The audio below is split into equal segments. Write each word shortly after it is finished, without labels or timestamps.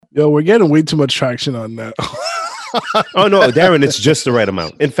Yo, we're getting way too much traction on that. Oh no, Darren, it's just the right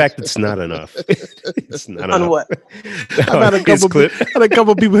amount. In fact, it's not enough. It's not On enough. what? I've had a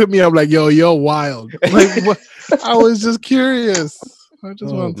couple people hit me up like, "Yo, you're wild." Like, what? I was just curious. I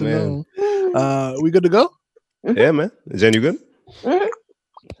just wanted to know. We good to go? Yeah, man. Jen, you good? Mhm.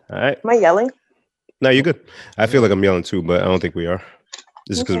 All right. Am I yelling? No, you're good. I feel like I'm yelling too, but I don't think we are.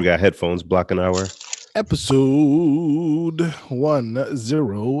 This is because we got headphones blocking our episode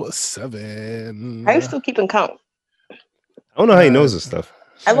 107. How are you still keeping count? I don't know how he knows this stuff.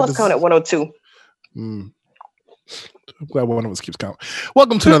 I lost count at 102. I'm glad one of us keeps count.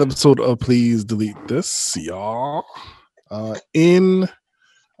 Welcome to another episode of Please Delete This, y'all. In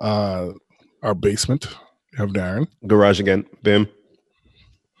our basement, we have Darren. Garage again. Bim.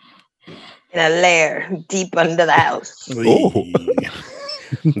 In a lair deep under the house. Oh.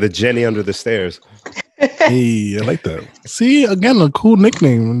 The Jenny under the stairs. Hey, I like that. See, again, a cool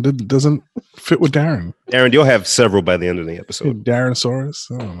nickname that doesn't fit with Darren. Darren, you'll have several by the end of the episode. Darren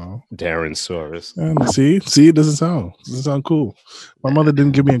Saurus. I don't know. Darren Saurus. See, it doesn't sound cool. My mother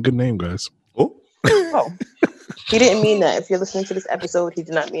didn't give me a good name, guys. Oh. He didn't mean that. If you're listening to this episode, he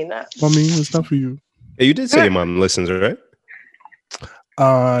did not mean that. Mommy, it's not for you. Hey, you did say your mom listens, right?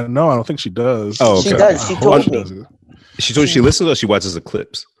 No, I don't think she does. Oh, okay. She does. She told me. She told you she listens or she watches the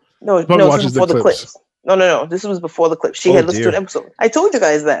clips? No, this was before the clips. No. This was before the clips. She had listened to an episode. I told you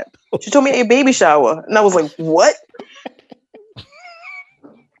guys that. She told me at your baby shower. And I was like, what?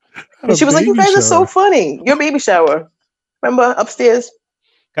 And she was like, you guys are so funny. Your baby shower. Remember upstairs?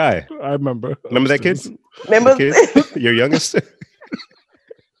 Guy. I remember. Remember that kid? Remember? Kid? Your youngest?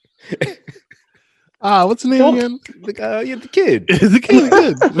 What's the name again? The kid. The kid.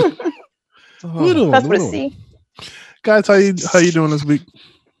 That's what I see. Guys, how you doing this week?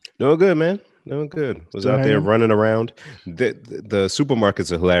 Doing good, man. Doing good. Was out there running around. The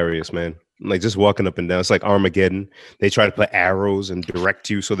supermarkets are hilarious, man. Like just walking up and down. It's like Armageddon. They try to put arrows and direct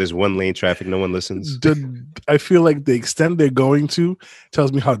you so there's one lane traffic, no one listens. I feel like the extent they're going to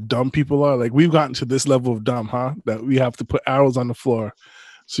tells me how dumb people are. Like we've gotten to this level of dumb, huh? That we have to put arrows on the floor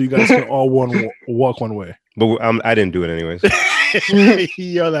so you guys can all walk one way. But I didn't do it anyways.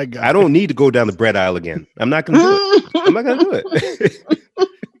 You're that guy. I don't need to go down the bread aisle again. I'm not going to do it. I'm not going to do it.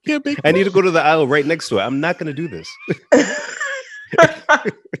 I need to go to the aisle right next to it. I'm not going to do this.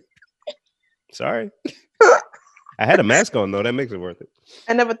 Sorry. I had a mask on, though. That makes it worth it.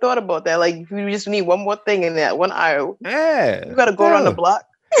 I never thought about that. Like, if you just need one more thing in that one aisle. Yeah. You got to go around the block.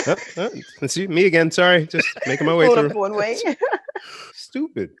 Let's see. Me again. Sorry. Just making my way Hold through. up one way.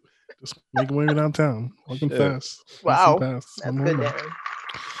 Stupid. Just making my way downtown. Walking fast. Wow. Fast. That's good, Darren.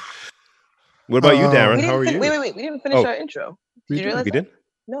 What about you, Darren? How are you? Wait. We didn't finish our intro. Did you realize we did?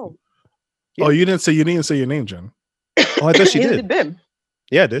 No. Yeah. Oh, you didn't say your name, Jen. Oh, I thought she did. Bim.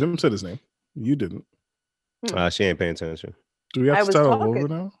 Yeah, I did. Bim said his name. You didn't. She ain't paying attention. Do we have to start over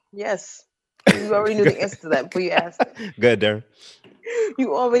now? Yes. You already knew the answer to that before you asked. Good, Darren.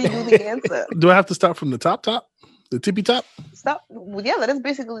 You already knew the answer. Do I have to start from the top? The tippy top? Stop. Well, yeah, that is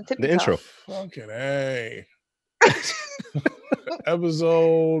basically the intro. Okay, hey.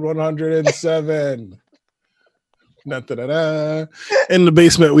 Episode 107. In the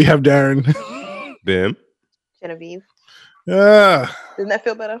basement, we have Darren. Bim. Genevieve. Yeah. Doesn't that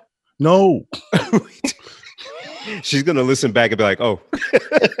feel better? No. She's going to listen back and be like, oh.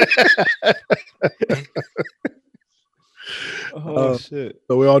 Shit.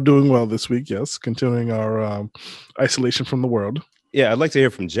 So we're all doing well this week, yes. Continuing our isolation from the world. Yeah, I'd like to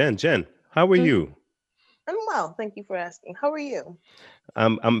hear from Jen. Jen, how are you? I'm well. Thank you for asking. How are you?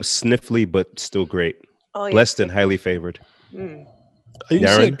 I'm sniffly, but still great. Oh, yeah. Blessed and highly favored. Are you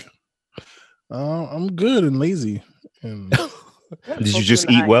Darren? sick? I'm good and lazy. And did you just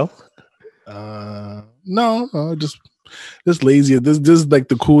eat well? No, just lazy. This is like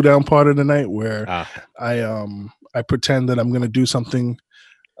the cool down part of the night where I pretend that I'm gonna do something.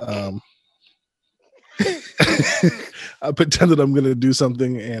 I pretend that I'm gonna do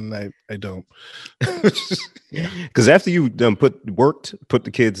something and I don't. Because after you put the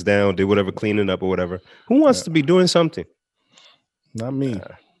kids down, did whatever cleaning up or whatever, who wants to be doing something? Not me.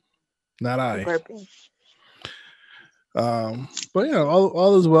 Not I. Burping. But yeah,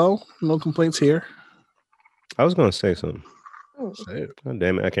 all is well. No complaints here. I was gonna say something. Say it. God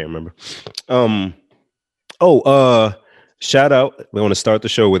damn it, I can't remember. Shout out. We want to start the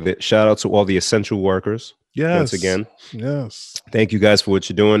show with it. Shout out to all the essential workers. Yes. Once again. Yes. Thank you guys for what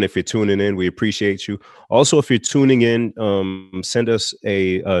you're doing. If you're tuning in, we appreciate you. Also, if you're tuning in, send us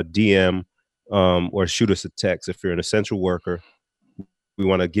a DM or shoot us a text. If you're an essential worker, we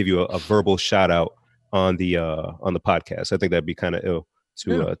want to give you a verbal shout out on the podcast. I think that'd be kind of ill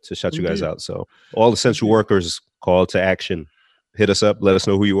to shout you guys out. So all essential workers, call to action. Hit us up. Let us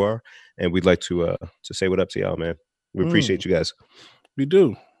know who you are, and we'd like to say what up to y'all, man. We appreciate you guys. We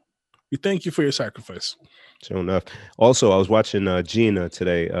do. We thank you for your sacrifice. Sure enough. Also, I was watching Gina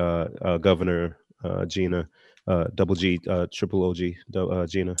today. Governor Gina, double G, triple OG,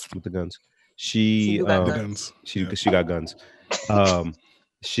 Gina with the guns. She got guns. She got guns.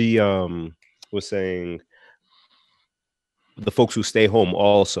 She was saying the folks who stay home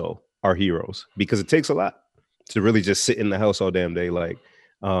also are heroes because it takes a lot to really just sit in the house all damn day, like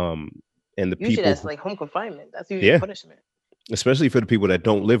and the usually people that's like home confinement. That's usually punishment. Especially for the people that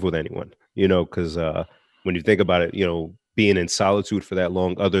don't live with anyone, because when you think about it, being in solitude for that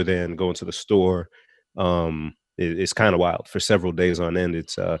long, other than going to the store, it's kind of wild for several days on end.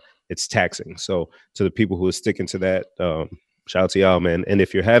 It's taxing. So to the people who are sticking to that, shout out to y'all, man. And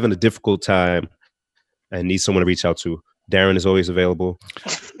if you're having a difficult time and need someone to reach out to, Darren is always available.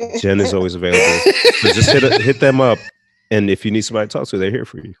 Jen is always available. So just hit them up. And if you need somebody to talk to, they're here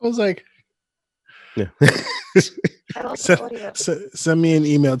for you. I was like, yeah. Send me an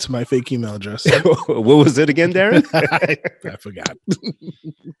email to my fake email address. What was it again, Darren? I forgot.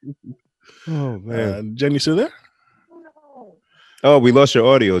 Oh, man. Jen, you still there? No. Oh, we lost your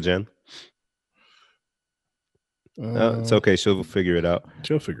audio, Jen. It's okay. She'll figure it out.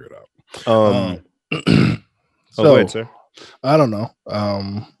 She'll figure it out. So, go ahead, sir. I don't know.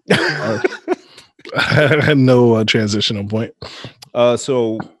 I had no transitional point.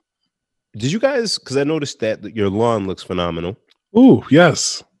 So did you guys, because I noticed that your lawn looks phenomenal. Ooh,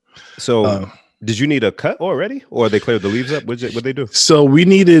 yes. So did you need a cut already, or they cleared the leaves up? What'd they do? So we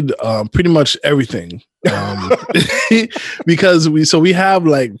needed pretty much everything because we have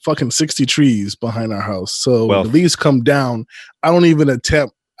like fucking 60 trees behind our house. So when the leaves come down, I don't even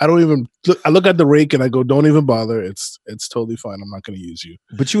look, I look at the rake and I go, don't even bother. It's totally fine. I'm not going to use you.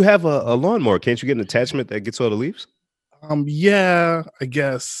 But you have a lawnmower. Can't you get an attachment that gets all the leaves? Yeah, I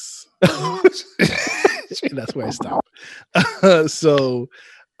guess. That's where I stop. So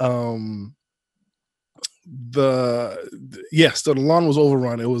the lawn was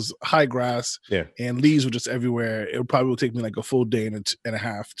overrun. It was high grass, and leaves were just everywhere. It probably would take me like a full day and a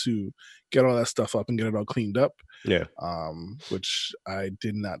half to get all that stuff up and get it all cleaned up. Yeah. Which I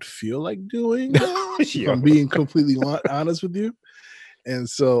did not feel like doing. If I'm being completely honest with you. And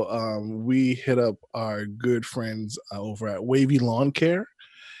so we hit up our good friends over at Wavy Lawn Care,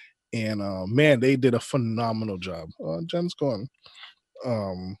 and man, they did a phenomenal job. Jen's gone.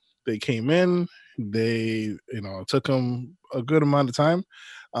 They came in. They, took them a good amount of time,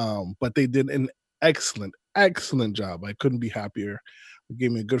 but they did an excellent job. I couldn't be happier. They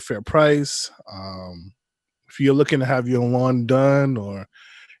gave me a good fair price. If you're looking to have your lawn done or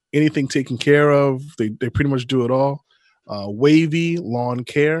anything taken care of, they pretty much do it all. Wavy Lawn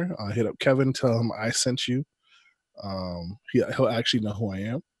Care. Hit up Kevin. Tell him I sent you. He'll actually know who I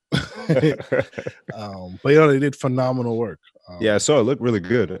am. But they did phenomenal work. Yeah, I saw it looked really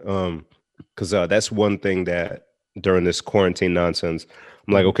good. Because that's one thing that during this quarantine nonsense,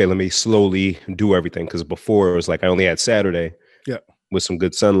 I'm like, okay, let me slowly do everything. Because before it was like I only had Saturday, with some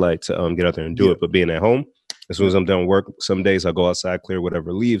good sunlight to get out there and do it. But being at home, as soon as I'm done work, some days I'll go outside, clear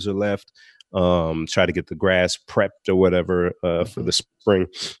whatever leaves are left, try to get the grass prepped or whatever for the spring.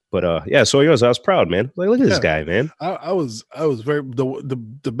 But so yours, I was proud, man. Like, look at this guy, man. I was very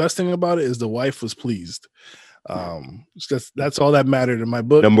the best thing about it is the wife was pleased. That's all that mattered in my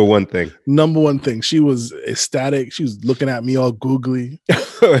book. Number one thing. She was ecstatic. She was looking at me all googly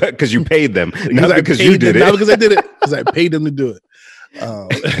because you paid them, not because you did it. Not because I did it, because I paid them to do it.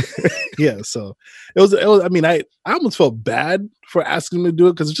 So it was. I mean, I almost felt bad for asking them to do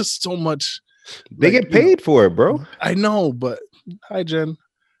it because it's just so much. They get paid for it, bro. I know, but hi, Jen.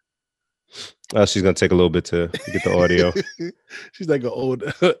 She's gonna take a little bit to get the audio. She's like an old,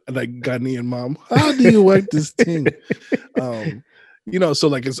 like Ghanaian mom. How do you work this thing? So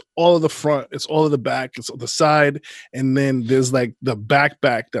like it's all of the front, it's all of the back, it's on the side, and then there's like the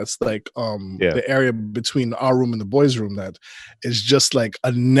back that's like the area between our room and the boys' room that is just like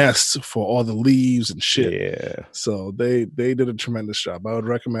a nest for all the leaves and shit. Yeah. So they did a tremendous job. I would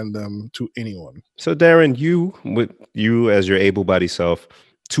recommend them to anyone. So Darren, you as your able-bodied self,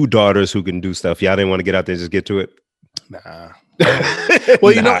 2 daughters who can do stuff. Y'all didn't want to get out there and just get to it? Nah.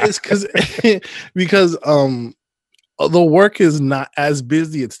 Well, it's because the work is not as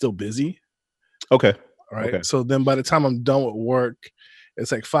busy, it's still busy. Okay. Right. Okay. So then by the time I'm done with work,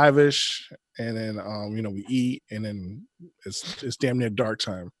 it's like 5-ish, and then we eat, and then it's damn near dark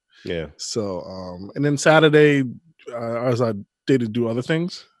time. Yeah. So and then Saturday I was day to do other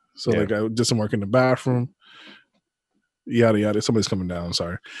things. So like I did some work in the bathroom. yada yada. Somebody's coming down.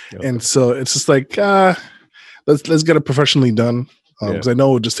 Sorry. Yep. And so it's just like let's get it professionally done because I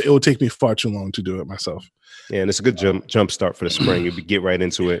know it will take me far too long to do it myself. Yeah, and it's a good jump start for the spring. You get right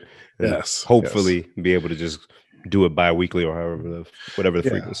into it. And hopefully be able to just do it bi-weekly or however whatever the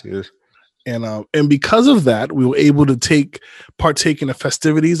frequency is. And because of that, we were able to partake in the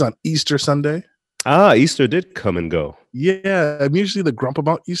festivities on Easter Sunday. Easter did come and go. Yeah, I'm usually the grump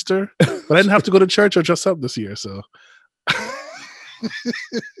about Easter, but I didn't have to go to church or dress up this year, so.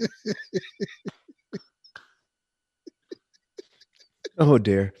 Oh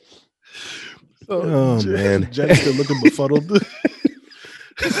dear. Oh man, Jen's still looking befuddled.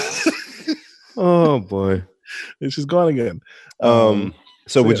 Oh boy, and she's gone again.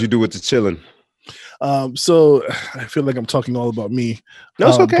 So what'd you do with the chilling? So I feel like I'm talking all about me. No,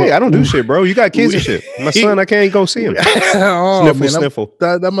 it's okay. I don't do shit, bro. You got kids and shit. My son, I can't go see him. Sniffle.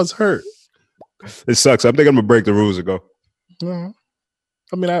 That must hurt. It sucks. I think I'm gonna break the rules and go. No,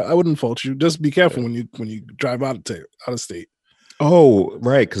 I mean I wouldn't fault you. Just be careful when you drive out of state. Oh,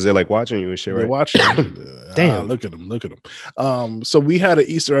 right, because they're like watching you and shit, right? They're watching. Damn, look at them. So we had an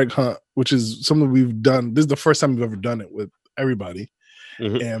Easter egg hunt, which is something we've done. This is the first time we've ever done it with everybody,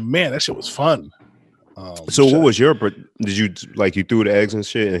 and man, that shit was fun. So what was your? Did you you threw the eggs and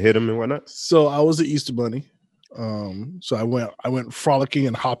shit and hit them and whatnot? So I was the Easter bunny. So I went frolicking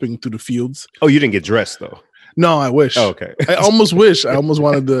and hopping through the fields. Oh, you didn't get dressed though. No, I wish. Oh, okay. I almost wish. I almost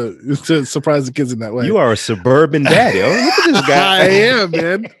wanted to surprise the kids in that way. You are a suburban daddy. Oh, look at this guy. I am,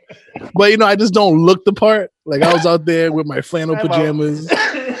 man. But I just don't look the part. Like I was out there with my flannel pajamas.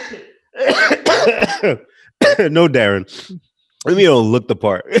 No, Darren. Let me don't look the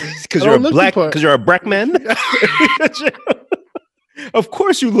part because you're a black man. Of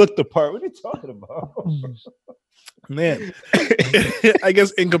course, you look the part. What are you talking about, man? I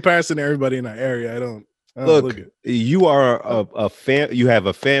guess in comparison to everybody in our area, I don't. Look, you are a fan. You have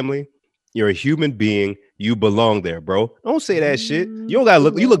a family. You're a human being. You belong there, bro. Don't say that shit. You don't gotta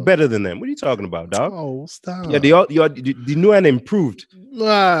look. You look better than them. What are you talking about, dog? Oh, stop. Yeah, the new and improved.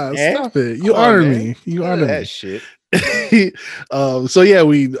 Stop it. You honor me. You honor that shit. So yeah,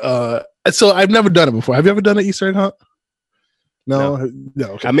 so I've never done it before. Have you ever done an Easter egg hunt? No.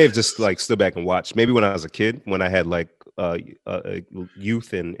 Okay. I may have just stood back and watched. Maybe when I was a kid, when I had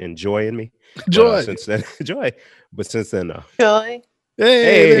youth and joy in me. Joy. Since then, joy. But since then, no. Joy.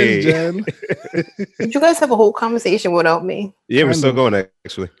 Hey, Jen. Did you guys have a whole conversation without me? Yeah, we're still going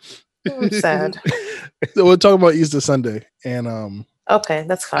actually. I'm sad. So we're talking about Easter Sunday, and okay,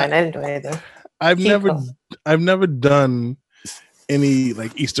 that's fine. I didn't do anything. I've never done any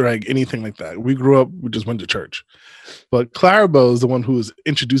Easter egg, anything like that. We grew up, we just went to church. But Clarabelle is the one who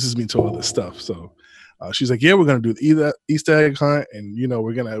introduces me to all this stuff. So she's like, yeah, we're going to do the Easter egg hunt. And,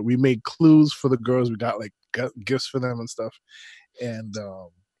 we made clues for the girls. We got gifts for them and stuff. And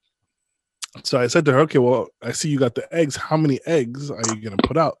so I said to her, okay, well, I see you got the eggs. How many eggs are you going to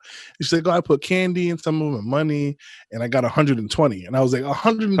put out? And she's like, I put candy and some of them money. And I got 120. And I was like,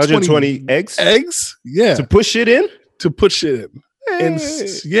 120 eggs? Eggs? Yeah. To put shit in? To put shit in. And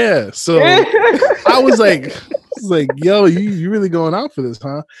so I was like, yo, you really going out for this,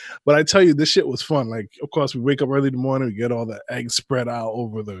 huh? But I tell you, this shit was fun. Of course, we wake up early in the morning, we get all the eggs spread out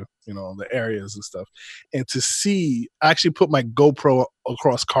over the areas and stuff. And to see, I actually put my GoPro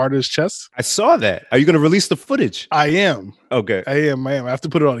across Carter's chest. I saw that. Are you going to release the footage? I am. Okay. I am. I have to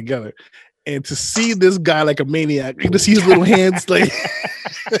put it all together. And to see this guy like a maniac, to see his little hands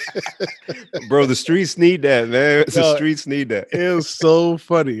bro, the streets need that, man. The streets need that. It was so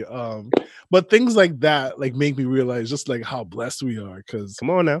funny. But things like that make me realize just how blessed we are. Because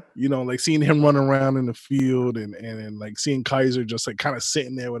come on now, seeing him run around in the field and seeing Kaiser just kind of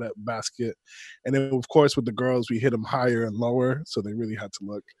sitting there with that basket, and then of course with the girls we hit them higher and lower, so they really had to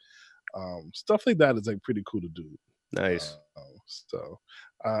look. Stuff like that is pretty cool to do. Nice. So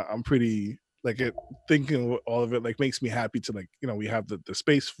I'm pretty thinking all of it makes me happy to we have the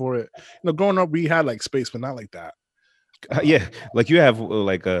space for it. Growing up we had space, but not like that. Yeah, you have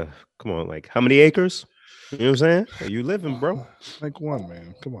come on, how many acres? You know what I'm saying? Are you living, bro? One,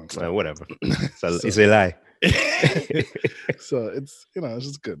 man. Come on. Whatever. It's a lie. So it's it's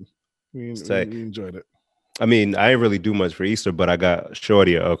just good. We enjoyed it. I mean, I didn't really do much for Easter, but I got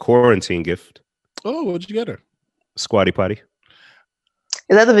Shorty a quarantine gift. Oh, what'd you get her? Squatty potty.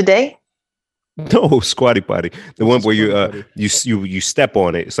 Is that the bidet? No, squatty potty. The one where you step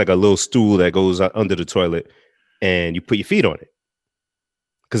on it. It's like a little stool that goes under the toilet, and you put your feet on it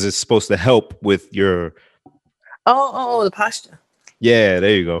because it's supposed to help with your. Oh, the posture. Yeah,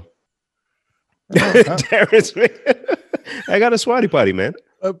 there you go. I got a squatty potty, man.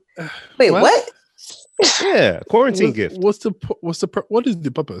 Wait, what? Yeah, quarantine gift. What is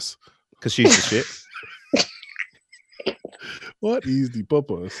the purpose? Because she's the shit. What is the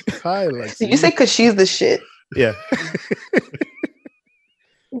purpose? Hi, Lexi. You say because she's the shit. Yeah.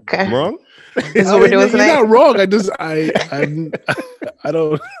 Okay. I'm wrong? This is what we're doing tonight? You're not wrong.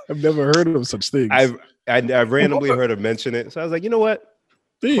 I've never heard of such things. I randomly heard her mention it. So I was like, you know what?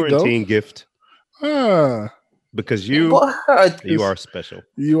 There you quarantine go. Gift. Because you are special.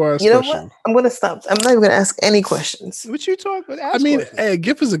 You are special. You know what? I'm going to stop. I'm not even going to ask any questions. What you talking about? I mean, a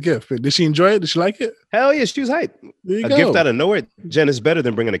gift is a gift. Did she enjoy it? Did she like it? Hell yeah, she was hype. A gift out of nowhere. Jen, is better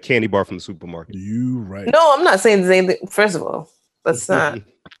than bringing a candy bar from the supermarket. You right. No, I'm not saying the same thing. First of all, let's not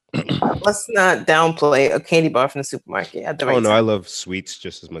downplay a candy bar from the supermarket at the right time. I love sweets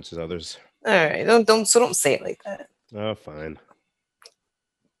just as much as others. All right, don't say it like that. Oh, fine.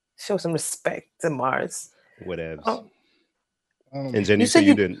 Show some respect to Mars. Whatever. Oh. And Jen, you said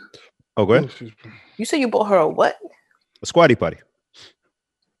you didn't. Oh, go ahead. You said you bought her a what? A squatty potty.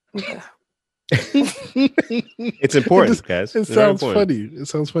 Yeah. It's important, guys. It sounds funny. It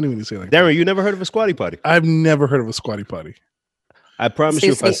sounds funny when you say like Darren, you never heard of a squatty potty? I've never heard of a squatty potty. I promise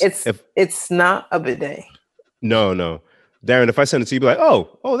you, it's not a bidet. No. Darren, if I send it to you, be like,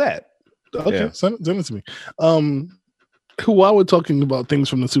 oh, that. Okay, yeah. Send it to me. While we're talking about things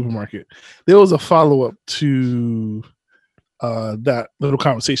from the supermarket, there was a follow-up to that little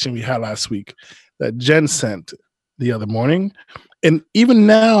conversation we had last week that Jen sent the other morning. And even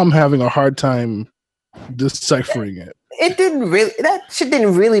now I'm having a hard time deciphering it. That shit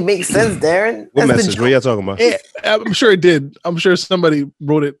didn't really make sense, Darren. What message? What are y'all talking about? I'm sure it did. I'm sure somebody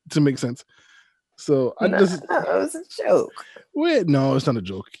wrote it to make sense. So it was a joke. Wait, no, it's not a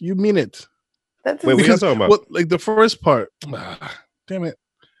joke. You mean it. Wait, what are you talking about? Like the first part. Damn it.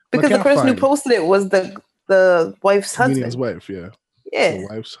 Because the person who posted it was the wife's husband. His wife, yeah. Yeah. The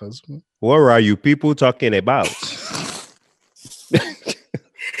wife's husband. What are you people talking about?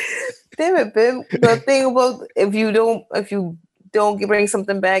 Damn it, babe. The thing about if you don't bring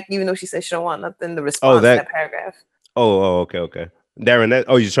something back, even though she said she don't want nothing, the response to that paragraph. Okay.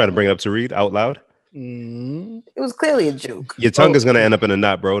 Darren, you're trying to bring it up to read out loud? It was clearly a joke. Your tongue is gonna end up in a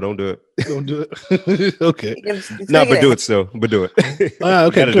knot, bro. Don't do it. Don't do it. Okay. No, but do it still. But do it.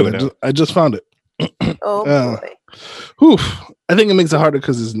 Okay, good. I just found it. Boy. I think it makes it harder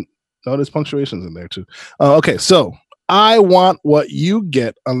because there's punctuations in there too. Okay, so I want what you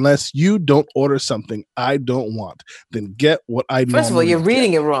get unless you don't order something I don't want. Then get what I normally First of all, you're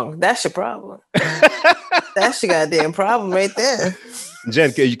reading it wrong. That's your problem. That's your goddamn problem right there.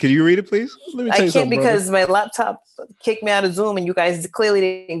 Jen, can you read it, please? I can't because my laptop kicked me out of Zoom and you guys clearly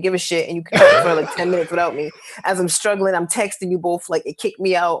didn't give a shit and you could talk for like 10 minutes without me. As I'm struggling, I'm texting you both like it kicked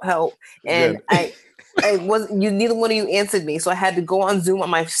me out, help. And Jen. Neither one of you answered me. So I had to go on Zoom on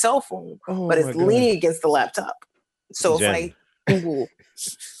my cell phone, but it's leaning against the laptop. So Jen. if I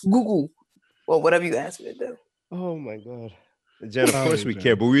Google, well, whatever you ask me to do. Oh my God. Jen, of course we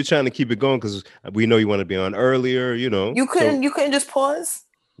care, but we were trying to keep it going because we know you want to be on earlier, you know. You couldn't just pause?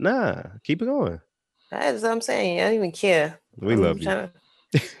 Nah, keep it going. That's what I'm saying. I don't even care. We love you.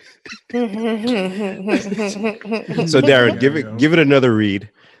 So Darren, give it another read.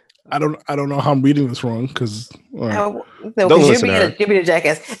 I don't know how I'm reading this wrong because don't listen to her. Give me the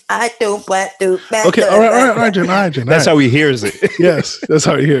jackass. I don't do that. Okay, all right, Jen. That's how he hears it. Yes, that's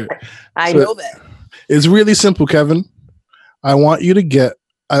how he hears it. I know that. It's really simple, Kevin. I want you to get.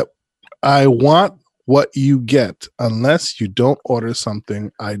 I want what you get unless you don't order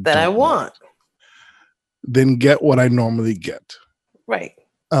something I want. Then get what I normally get. Right.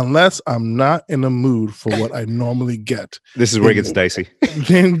 Unless I'm not in a mood for what I normally get. This is where it gets dicey.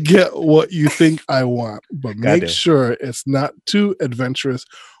 Then get what you think I want. But make sure it's not too adventurous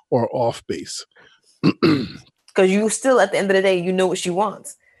or off base. Because you still, at the end of the day, you know what she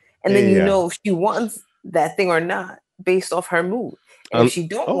wants. And then you know if she wants that thing or not based off her mood. And if she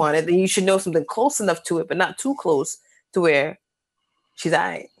don't want it, then you should know something close enough to it, but not too close to where she's all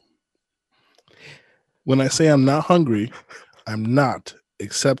right. When I say I'm not hungry, I'm not.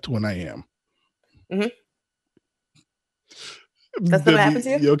 Except when I am. Mm-hmm. That's not what happened to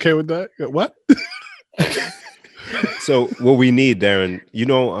you? You okay with that? What? So what we need, Darren, you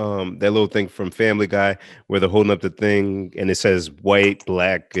know that little thing from Family Guy where they're holding up the thing and it says white,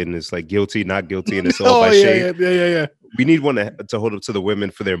 black, and it's like guilty, not guilty, and it's all by shade. Yeah. We need one to hold up to the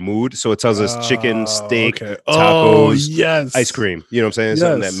women for their mood. So it tells us chicken, steak, tacos, ice cream. You know what I'm saying?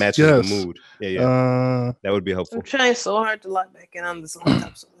 Something that matches the mood. Yeah. That would be helpful. I'm trying so hard to log back in on this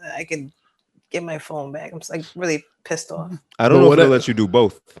laptop so that I can get my phone back. I'm like really pissed off. I don't know if it'll let you do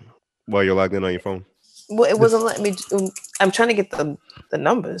both while you're logged in on your phone. Well, it wasn't letting me. I'm trying to get the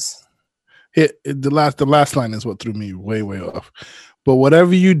numbers. The last line is what threw me way off. But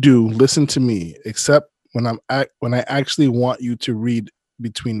whatever you do, listen to me, except when I actually want you to read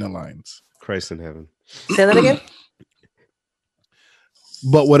between the lines. Christ in heaven. Say that again.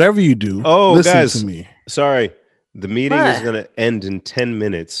 But whatever you do, listen guys, to me. Sorry, the meeting is going to end in 10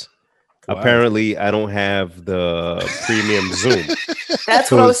 minutes. Wow. Apparently, I don't have the premium Zoom. That's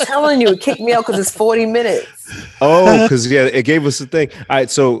what I was telling you. It kicked me out because it's 40 minutes. Oh, because it gave us the thing. All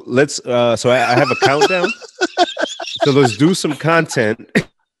right, so let's. So I have a countdown. So let's do some content.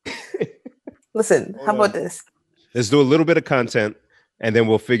 Listen, how about this? Let's do a little bit of content, and then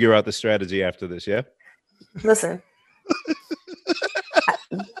we'll figure out the strategy after this. Yeah. Listen.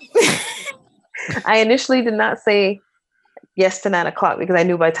 I initially did not say yes to 9 o'clock because I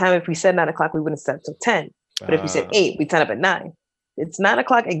knew by the time if we said 9 o'clock, we wouldn't start till 10. But if we said 8, we'd turn up at 9. It's 9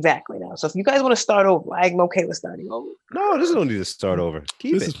 o'clock exactly now. So if you guys want to start over, I'm okay with starting over. No, this don't need to start over.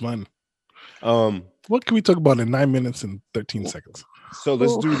 This is fun. What can we talk about in 9 minutes and 13 seconds? So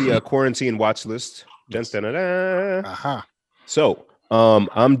let's do the quarantine watch list. Uh-huh. So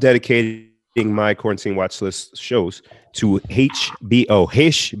I'm dedicating my quarantine watch list shows to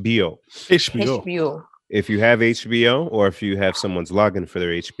HBO. If you have HBO or if you have someone's login for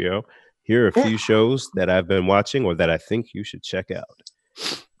their HBO, here are a few shows that I've been watching or that I think you should check out.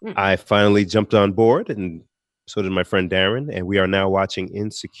 I finally jumped on board, and so did my friend Darren, and we are now watching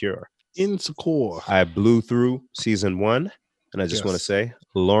Insecure. I blew through season 1, and I just want to say,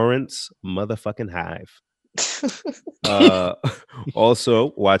 Lawrence motherfucking Hive.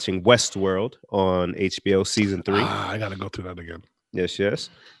 Also watching Westworld on HBO season 3. I gotta go through that again. Yes.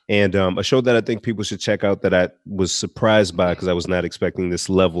 And a show that I think people should check out that I was surprised by because I was not expecting this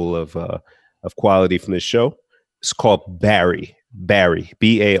level of quality from this show. It's called Barry, Barry.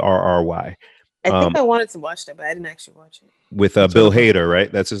 I think I wanted to watch that, but I didn't actually watch it. With Bill Hader,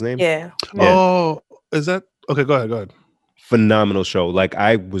 right? That's his name? Yeah. Oh, is that? Okay, go ahead. Phenomenal show. Like,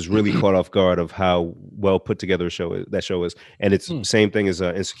 I was really caught off guard of how well put together that show is. And it's same thing as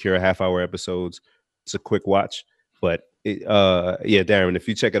Insecure, half-hour episodes. It's a quick watch. But, Darren, if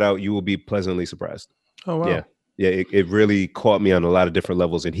you check it out, you will be pleasantly surprised. Oh, wow. Yeah, it really caught me on a lot of different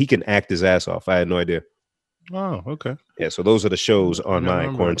levels. And he can act his ass off. I had no idea. Oh, okay. Yeah, so those are the shows on my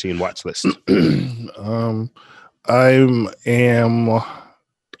quarantine watch list. I am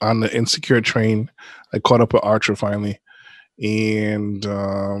on the Insecure train. I caught up with Archer finally. And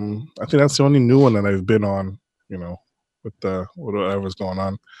I think that's the only new one that I've been on, with whatever's going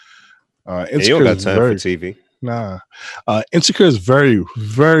on. Insecure, you don't got time for TV. Nah. Insecure is very,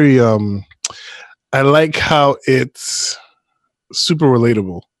 very, I like how it's super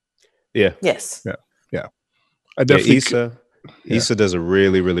relatable. Yeah. Yes. Yeah. I definitely. Issa does a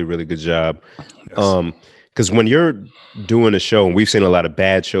really, really, really good job. Yes. Because when you're doing a show, and we've seen a lot of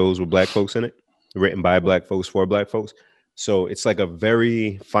bad shows with Black folks in it, written by Black folks for Black folks. So it's like a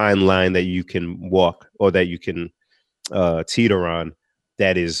very fine line that you can walk or that you can teeter on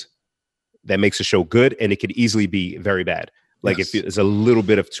that makes a show good, and it could easily be very bad. Like if it's a little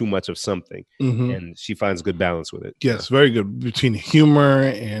bit of too much of something, and she finds good balance with it. Yes, very good between humor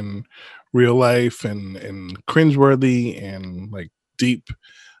and real life and cringeworthy and like deep.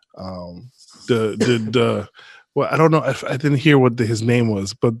 The well, I don't know if I didn't hear what his name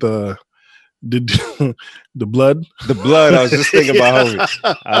was, but the blood. I was just thinking about Homie.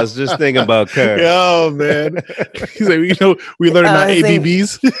 I was just thinking about Kerr. Oh man, he's like, we learned our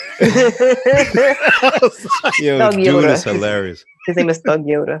ABBs. Dude is hilarious. His name is Thug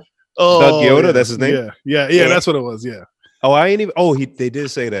Yoda. Oh, Thug Yoda, that's his name. Yeah, that's what it was. Yeah. Oh, I ain't even. Oh, they did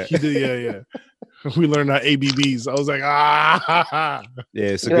say that. He did. Yeah. We learned our ABBs. I was like, Yeah,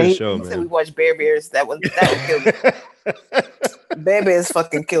 it's a good show, man. Said we watched Bear Bears. That killed me. Bear Bears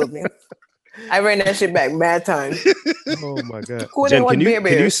fucking killed me. I ran that shit back mad times. Oh my god, Jen, can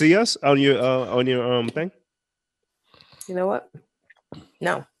you see us on your thing? You know what?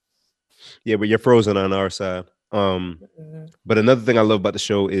 No. Yeah, but you're frozen on our side. But another thing I love about the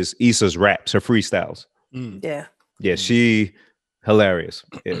show is Issa's raps, her freestyles. Yeah, she hilarious.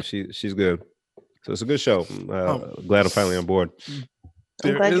 Yeah, she's good. So it's a good show. Glad I'm finally on board.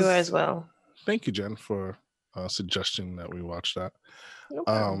 I'm glad you are as well. Thank you, Jen, for suggesting that we watch that.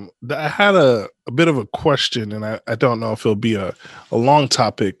 I had a bit of a question, and I don't know if it'll be a long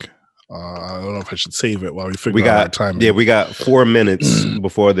topic. I don't know if I should save it while we figure out our time. Yeah, we got 4 minutes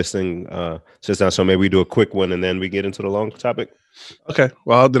before this thing sits down, so maybe we do a quick one and then we get into the long topic. Okay,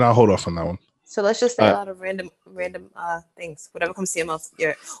 well then I'll hold off on that one. So let's just say a lot of random things. Whatever comes to your mouth.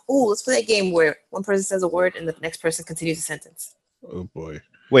 Let's play that game where one person says a word and the next person continues a sentence. Oh boy.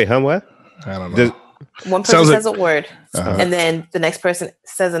 Wait, what? I don't know. One person Sounds says a word, Uh-huh. and then the next person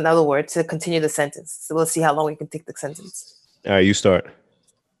says another word to continue the sentence. So we'll see how long we can take the sentence. All right, you start.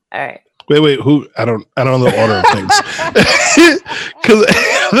 All right. Wait. Who? I don't know the order of things because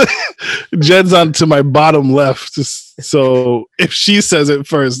Jen's on to my bottom left. So if she says it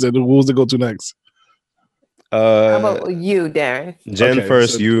first, then who's it go to next? How about you, Darren? Jen Okay,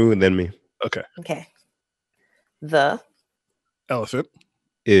 first, so- you, and then me. Okay. Okay. The Elephant.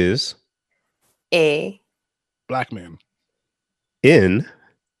 Is a Black man. in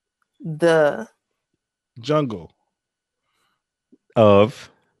the Jungle.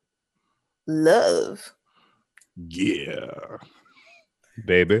 of love. Yeah.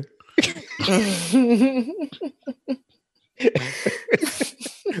 baby.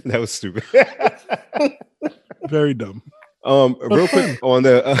 That was stupid. Very dumb. Real quick on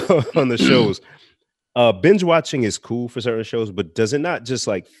the shows. Binge watching is cool for certain shows, but does it not just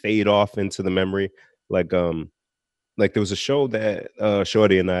like fade off into the memory? Like there was a show that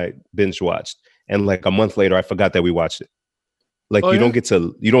Shorty and I binge watched, and like a month later, I forgot that we watched it. Like you don't get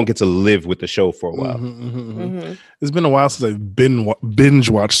to live with the show for a while. Mm-hmm. It's been a while since I've binge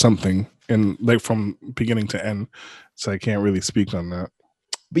watched something, and like from beginning to end, so I can't really speak on that.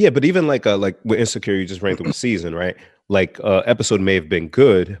 But yeah, but even like with Insecure, you just ran through a season, right? Like episode may have been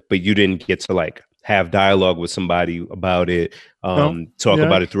good, but you didn't get to like have dialogue with somebody about it, talk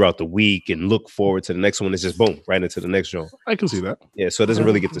about it throughout the week and look forward to the next one. It's just boom, right into the next show. I can see that. Yeah, so it doesn't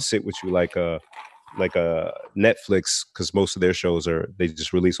really get to sit with you like Netflix, because most of their shows they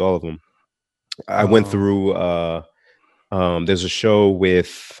just release all of them. I went through there's a show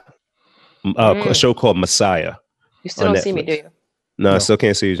with a show called Messiah. You still don't see me, do you? No, I still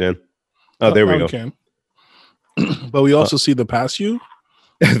can't see you, Jen. Oh, there we go. Can. But we also see The Past You.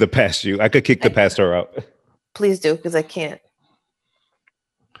 The Past You. I could kick the past her out. Please do, because I can't.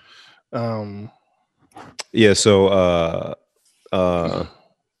 Yeah, so oh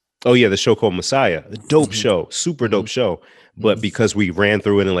yeah, the show called Messiah. A dope show, super dope show. But because we ran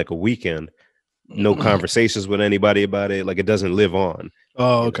through it in like a weekend, no conversations with anybody about it, like it doesn't live on.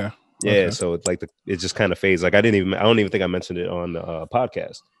 Oh, okay. Yeah, Okay. so it's like it just kind of fades. Like I don't even think I mentioned it on the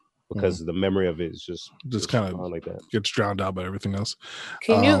podcast because the memory of it is just kind of like that. Gets drowned out by everything else.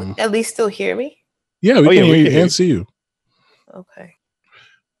 Can you at least still hear me? Yeah, we can hear you and see you. Okay.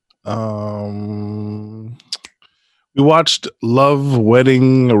 We watched Love,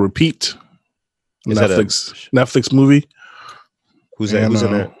 Wedding, a Repeat. Is that Netflix movie. Who's that? Who's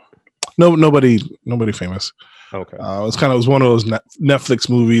in that? No, nobody famous. Okay. It was one of those Netflix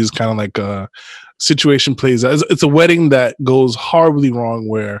movies, kind of like a situation plays out. It's a wedding that goes horribly wrong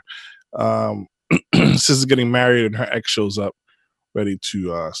where sis is getting married and her ex shows up ready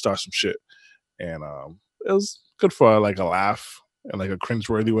to start some shit. And it was good for like a laugh and like a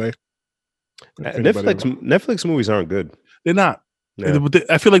cringeworthy way. Netflix movies aren't good. They're not. Yeah.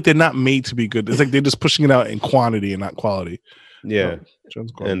 I feel like they're not made to be good. It's like they're just pushing it out in quantity and not quality. Yeah.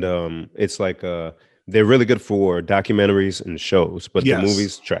 And it's like they're really good for documentaries and shows, but the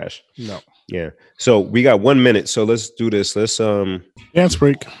movies trash. No. Yeah. So we got 1 minute. So let's do this. Let's dance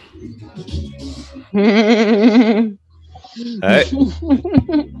break. All right.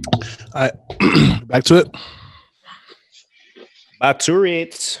 Back to it. Back to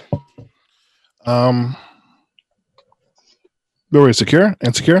it. Were we secure?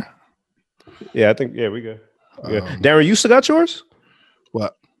 Insecure? Yeah, I think we good. Yeah. Darren, you still got yours?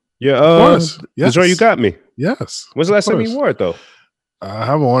 What? Yeah, yes. That's right, you got me. Yes. When's the last time you wore it though? I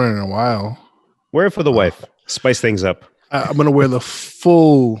haven't worn it in a while. Wear it for the wife. Spice things up. I'm gonna wear the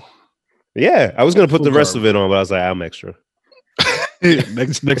full. Yeah, I was gonna put the rest of it on, but I was like, I'm extra.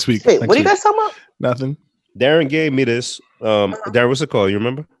 next week. Wait, next what are you guys talking about? Nothing. Darren gave me this. Darren, what's it called? You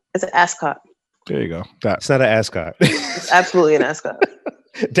remember? It's an ascot. There you go. It's not an ascot. It's absolutely an ascot.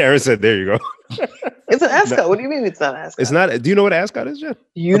 Darren said, "There you go." It's an ascot. No. What do you mean it's not an ascot? It's not. Do you know what an ascot is, Jen?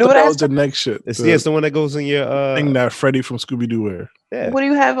 You know what that was the next shit. It's the one that goes in your thing that Freddy from Scooby Doo wear. Yeah. What do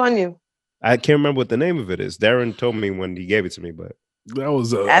you have on you? I can't remember what the name of it is. Darren told me when he gave it to me, but that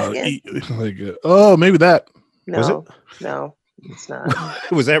was maybe that. No, was it? No, it's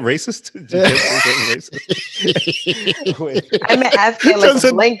not. Was that racist? I meant Afghan like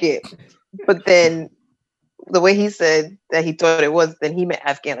a blanket, but then the way he said that he thought it was, then he meant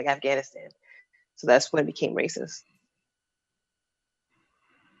Afghan like Afghanistan. So that's when it became racist.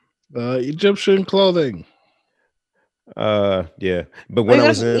 Egyptian clothing. Yeah, but when I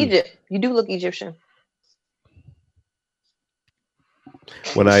was in Egypt, you do look Egyptian.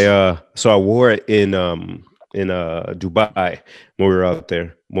 When I wore it in Dubai when we were out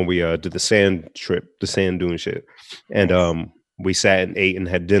there, when we did the sand trip, the sand dune shit, and we sat and ate and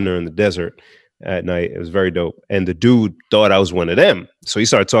had dinner in the desert, at night. It was very dope. And the dude thought I was one of them. So he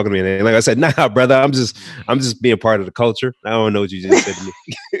started talking to me. And like I said, nah, brother, I'm just being part of the culture. I don't know what you just said to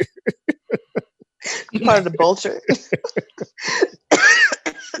me. Part of the culture.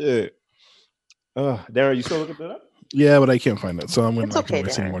 Yeah. Darren, you still looking for that? Yeah, but I can't find it. So I'm going to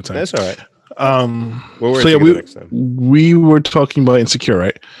waste any more time. That's all right. So yeah, we were talking about Insecure,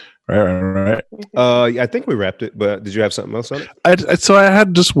 right? Right. I think we wrapped it, but did you have something else on it? So I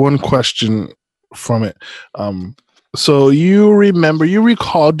had just one question from it. So do you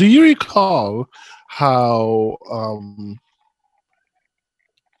recall how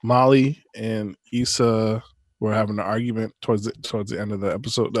Molly and Issa were having an argument towards the end of the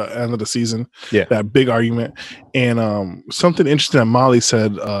episode, the end of the season? Yeah, that big argument. And something interesting that Molly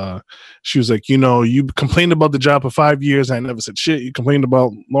said, she was like, you complained about the job for 5 years, I never said shit. You complained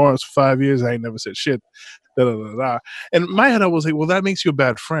about Lawrence for 5 years, I ain't never said shit. Da, da, da, da. And in my head, I was like, well, that makes you a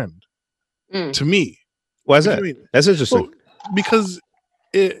bad friend to me. Why is that? That's interesting. Well, because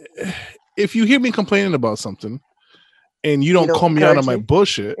if you hear me complaining about something and you don't call me out on my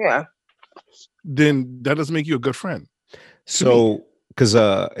bullshit, then that doesn't make you a good friend. So, because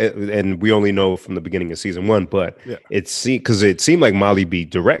and we only know from the beginning of season 1, but it seemed like Molly be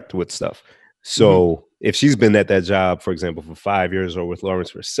direct with stuff. So if she's been at that job, for example, for 5 years or with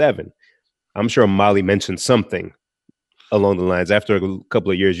Lawrence for 7, I'm sure Molly mentioned something along the lines. After a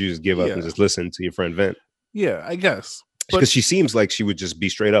couple of years, you just give up and just listen to your friend vent. Yeah, I guess. Because she seems like she would just be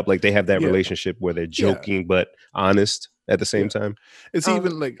straight up. Like they have that relationship where they're joking but honest at the same time. It's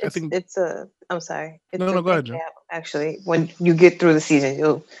even like I think it's a. I'm sorry. It's no, go ahead, John. Actually, when you get through the season,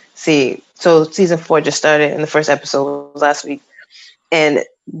 you'll see. So season 4 just started, and the first episode was last week, and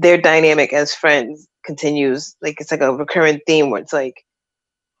their dynamic as friends continues. Like it's like a recurring theme where it's like,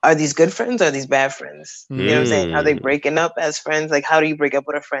 are these good friends or are these bad friends? You know what I'm saying? Are they breaking up as friends? Like, how do you break up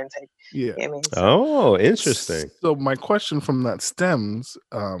with a friend? Yeah. You know what I mean? Oh, interesting. So my question from that stems,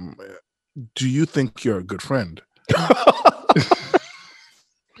 do you think you're a good friend?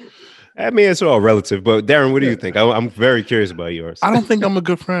 I mean, it's all relative, but Darren, what do you think? I'm very curious about yours. I don't think I'm a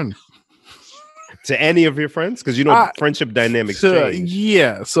good friend. To any of your friends? Because friendship dynamics change.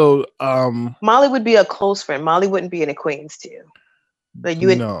 Yeah. So Molly would be a close friend. Molly wouldn't be an acquaintance to you. Like you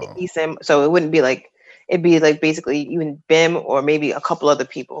would so it wouldn't be like, it'd be like basically you and Bim or maybe a couple other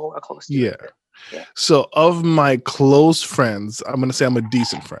people who are close to you. Yeah. So of my close friends, I'm gonna say I'm a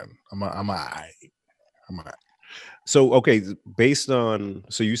decent friend. I'm a So okay, so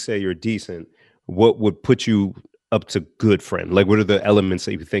you say you're decent. What would put you up to good friend? Like what are the elements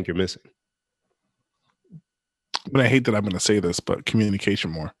that you think you're missing? But I hate that I'm gonna say this, but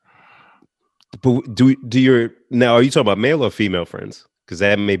communication more. But now are you talking about male or female friends? Because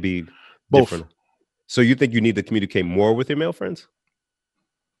that may be both. Different. So you think you need to communicate more with your male friends?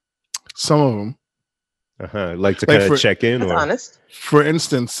 Some of them. Like to kind of check in or honest. For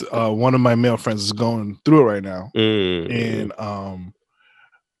instance, one of my male friends is going through it right now. And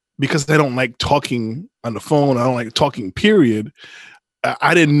because I don't like talking on the phone, I don't like talking, period.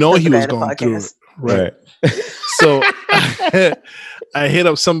 I didn't know he was going through it. Right. So I hit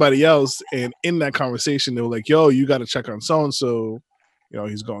up somebody else, and in that conversation, they were like, yo, you got to check on so-and-so,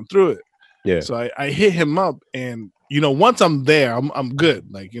 he's going through it. Yeah. So I hit him up, and, once I'm there, I'm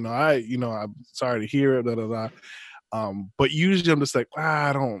good. Like, I'm sorry to hear it, but usually I'm just like,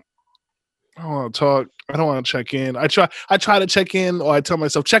 I don't want to talk. I don't want to check in. I try to check in, or I tell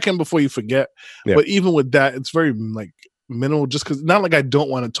myself, check in before you forget. Yeah. But even with that, it's very like minimal, just because not like I don't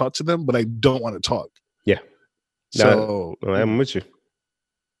want to talk to them, but I don't want to talk. Yeah. So I'm with you.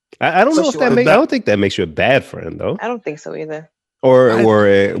 I don't know if I don't think that makes you a bad friend, though. I don't think so either. Or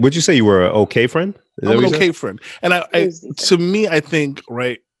would you say you were an okay friend? I'm an okay friend, and to me, I think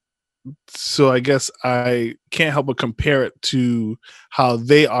right. So I guess I can't help but compare it to how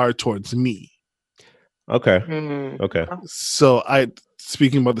they are towards me. Okay. Mm-hmm. Okay. So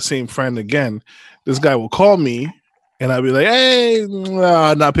speaking about the same friend again, this guy will call me. And I'll be like, hey,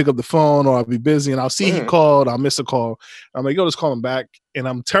 I'll not pick up the phone, or I'll be busy, and I'll see he called, I'll miss a call. I'm like, yo, just call him back. And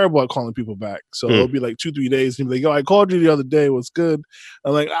I'm terrible at calling people back. So it'll be like 2-3 days. And he'll be like, yo, I called you the other day. What's good?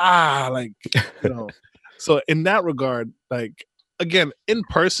 I'm like, So in that regard, like, again, in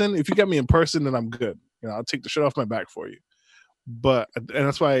person, if you get me in person, then I'm good. I'll take the shit off my back for you. And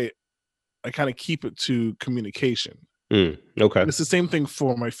that's why I kind of keep it to communication. Okay. It's the same thing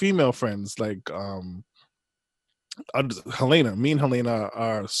for my female friends. Like, Helena, me and Helena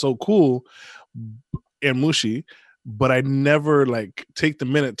are so cool, and Mushi, but I never like take the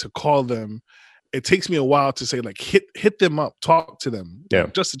minute to call them. It takes me a while to say like hit them up, talk to them,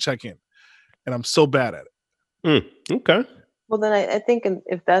 just to check in, and I'm so bad at it. Okay. Well, then I think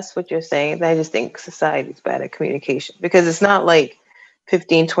if that's what you're saying, then I just think society's bad at communication because it's not like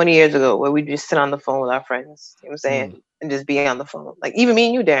 15, 20 years ago where we just sit on the phone with our friends, you know what I'm saying, and just be on the phone. Like even me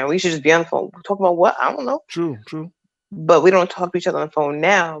and you, Darren, we should just be on the phone. Talk about what? I don't know. True. But we don't talk to each other on the phone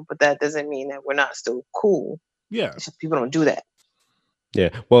now, but that doesn't mean that we're not still cool. Yeah. It's just people don't do that.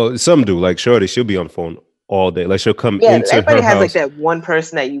 Yeah. Well, some do. Like Shorty, she'll be on the phone all day. Like she'll come Yeah, into everybody her has house. like that one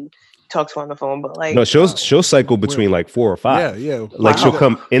person that you talk to on the phone, but like No, she'll cycle between like 4 or 5. Yeah. Like she'll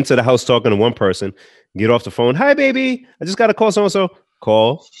come into the house talking to one person, get off the phone. Hi, baby. I just got to call so and so.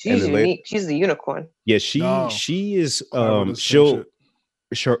 Call. She's unique. She's a unicorn. Yeah, she is. She'll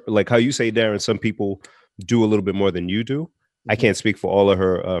like how you say, Darren. Some people do a little bit more than you do. I can't speak for all of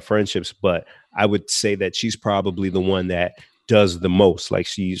her friendships, but I would say that she's probably the one that does the most. Like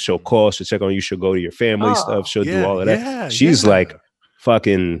she'll call, she'll check on you, she'll go to your family stuff, she'll do all of that. Yeah, she's like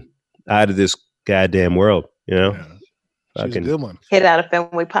fucking out of this goddamn world, you know. Yeah. She's a good one. Hit out of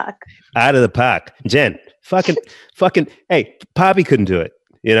Fenway Park. Out of the park, Jen. Fucking. Hey, Poppy couldn't do it.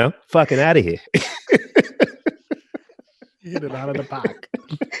 You know, fucking out of here. Hit it out of the park.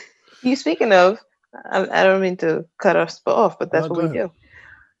 You speaking of, I don't mean to cut us off, but that's what we do.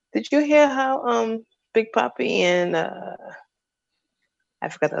 Did you hear how Big Papi and I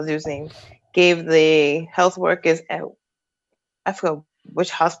forgot the dude's name gave the health workers at I forgot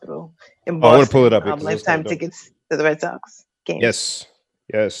which hospital in Boston I want to pull it up. lifetime tickets to the Red Sox game. Yes.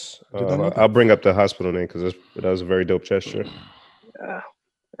 I'll bring up the hospital name because that was a very dope gesture.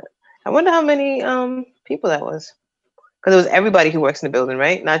 I wonder how many people that was. Because it was everybody who works in the building,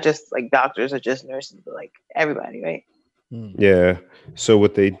 right? Not just like doctors or just nurses, but like everybody, right? Yeah. So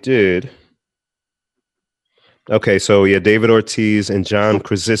what they did. Okay, so yeah, David Ortiz and John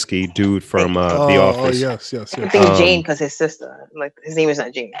Krasinski, dude from The Office. Oh, yes. I think Jane, because his sister, like his name is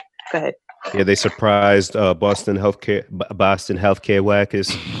not Jane. Go ahead. Yeah, they surprised Boston healthcare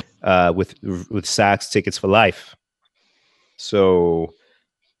workers with Sox tickets for life. So,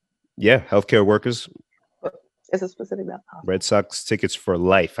 yeah, healthcare workers. It's a specific Red Sox tickets for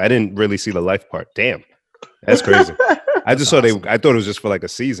life. I didn't really see the life part. Damn, that's crazy. I just thought I thought it was just for like a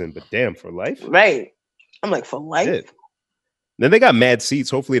season, but damn, for life, right? I'm like for life. Shit. Then they got mad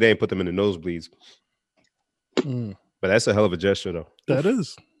seats. Hopefully, they ain't put them in the nosebleeds. But that's a hell of a gesture, though. That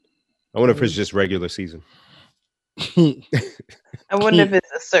is. I wonder if it's just regular season. I wonder if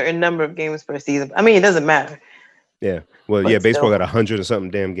it's a certain number of games per season. I mean, it doesn't matter. Yeah. Well, yeah, baseball got 100 or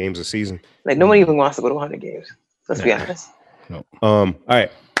something damn games a season. Like nobody even wants to go to 100 games. Let's be honest. No. All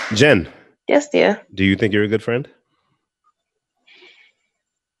right, Jen. Yes, dear. Do you think you're a good friend?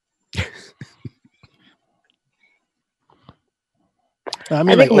 I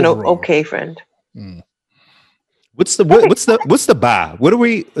think I'm an okay friend. What's the bar? What are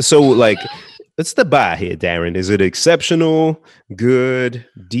we? So like, what's the bar here, Darren? Is it exceptional, good,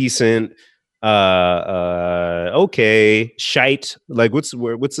 decent, okay, shite? Like, what's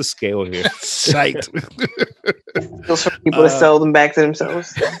the scale here? Shite. Those for people to sell them back to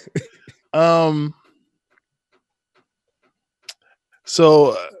themselves.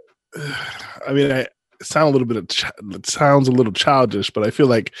 So, I mean, it sounds a little childish, but I feel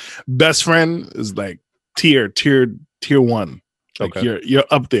like best friend is like tier 1. Like you're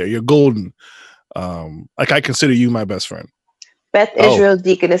up there. You're golden. Like I consider you my best friend. Beth Israel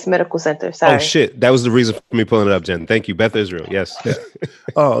Deaconess Medical Center. Sorry. Oh shit, that was the reason for me pulling it up, Jen. Thank you, Beth Israel. Yes. Yeah.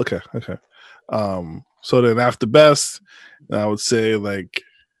 Oh, okay. So then after best, I would say like,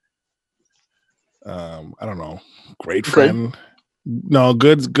 I don't know, great friend. Good. No,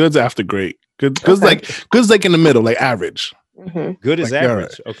 good's after great. Good's like in the middle, like average. Mm-hmm. Good is like,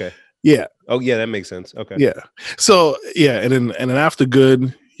 average. Right. Okay. Yeah. Oh yeah, that makes sense. Okay. Yeah. So yeah, and then after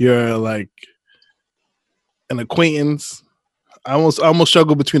good, you're like an acquaintance. I almost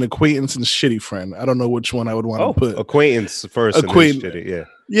struggle between acquaintance and shitty friend. I don't know which one I would want to put. Acquaintance first. Acquaintance. And then shitty, yeah.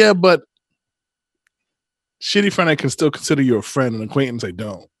 Yeah, but shitty friend I can still consider you a friend, and acquaintance I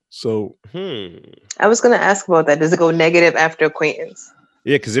don't. So I was gonna ask about that. Does it go negative after acquaintance?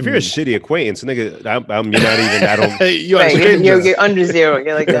 Yeah, because if you're a shitty acquaintance, nigga, you're not even. I don't. You're under 0.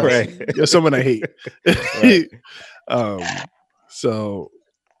 You're like that. Right. You're someone I hate. Right. So.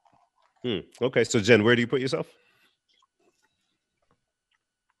 Okay, so Jen, where do you put yourself?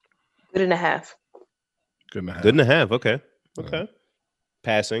 Good and a half. Good and a half. Okay.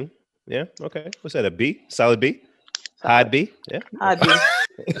 Passing. Yeah. Okay. What's that? A B? Solid B? High B? Yeah. High B.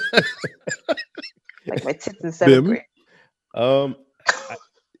 Like my tits in 7th grade.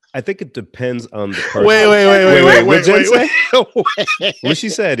 I think it depends on the person. Wait. What Jen say? What she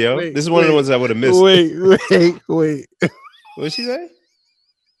said, yo? This is one of the ones I would have missed. Wait. What did she say?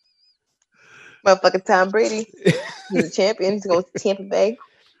 Motherfucking Tom Brady. He's a champion. He's going to Tampa Bay.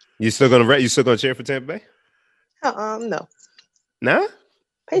 You still gonna cheer for Tampa Bay? No. Nah?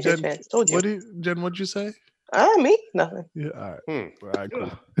 Patriots fans. Told you. Jen, what'd you say? Me? Nothing. Yeah, all right. All right,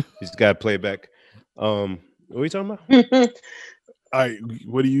 cool. You just gotta play back. What are you talking about? All right,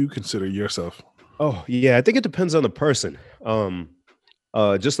 what do you consider yourself? Oh, yeah, I think it depends on the person.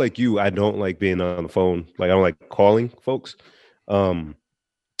 Just like you, I don't like being on the phone. Like, I don't like calling folks.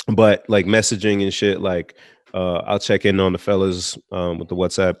 But like messaging and shit, like I'll check in on the fellas with the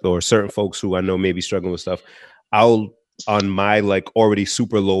WhatsApp, or certain folks who I know may be struggling with stuff. I'll, on my like already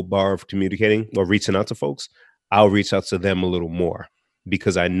super low bar of communicating or reaching out to folks, I'll reach out to them a little more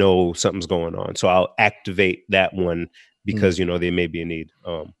because I know something's going on. So I'll activate that one because, you know, they may be in need.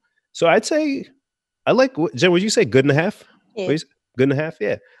 So I'd say, I like, Jen, would you say good and a half? Yeah. Good and a half?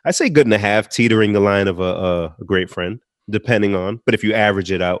 Yeah. I say good and a half, teetering the line of a great friend, depending on, but if you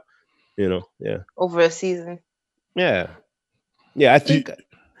average it out, you know, yeah. Over a season. Yeah. Yeah, I think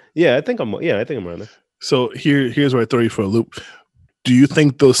I'm around there. So here's where I throw you for a loop. Do you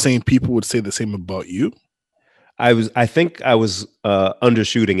think those same people would say the same about you? I think I was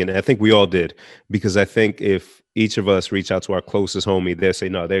undershooting it. And I think we all did, because I think if each of us reach out to our closest homie, they'll say,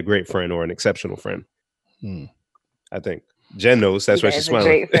 no, they're a great friend or an exceptional friend. I think Jen knows. That's why she's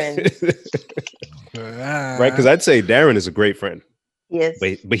smiling. Great friend. Right? Because I'd say Darren is a great friend. Yes.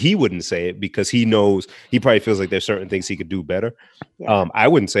 But he wouldn't say it because he knows, he probably feels like there's certain things he could do better. Yeah. I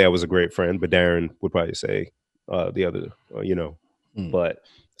wouldn't say I was a great friend, but Darren would probably say the other, you know. But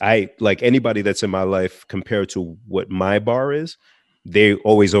I, like anybody that's in my life compared to what my bar is, they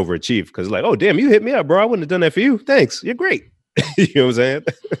always overachieve because like, oh, damn, you hit me up, bro. I wouldn't have done that for you. Thanks. You're great. You know what I'm saying?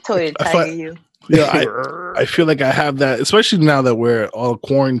 Totally tiger you. Yeah, I feel like I have that, especially now that we're all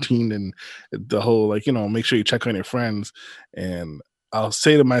quarantined and the whole, like, you know, make sure you check on your friends. And I'll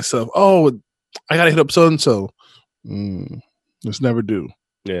say to myself, oh, I got to hit up so-and-so. Just never do.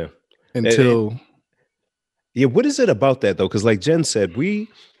 Yeah. Until... Yeah, what is it about that, though? Because like Jen said,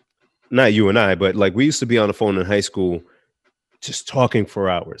 not you and I, but like we used to be on the phone in high school just talking for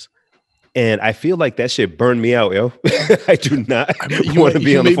hours. And I feel like that shit burned me out, yo. I do not want to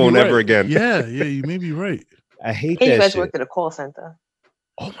be on the phone ever again. Yeah, you may be right. I hate that shit. You guys worked at a call center.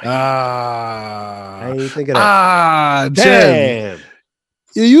 Oh my God. I ain't thinking that. Jen.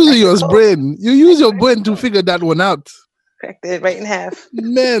 You're using your brain. You use your brain to figure that one out. Cracked it right in half.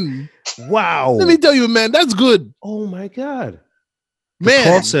 Man. Wow. Let me tell you, man, that's good. Oh my God. Man.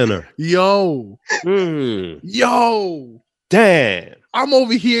 Call center. Yo. Damn. I'm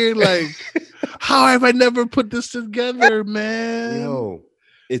over here like, how have I never put this together, man? Yo.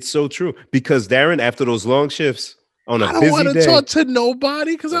 It's so true. Because Darren, after those long shifts on a busy day, I don't want to talk to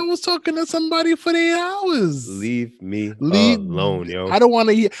nobody because I was talking to somebody for 8 hours. Leave me alone, yo. I don't want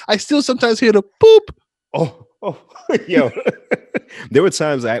to hear. I still sometimes hear the boop. Oh, yo. There were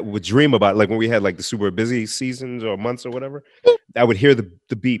times I would dream about, like when we had like the super busy seasons or months or whatever, I would hear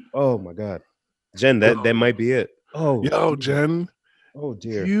the beep. Oh my God. Jen, that might be it. Oh, yo, Jen. Oh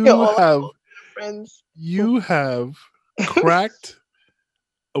dear. You have cracked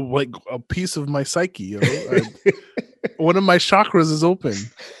like a piece of my psyche, yo. One of my chakras is open.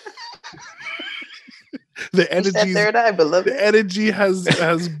 The energy, third eye, beloved. The energy has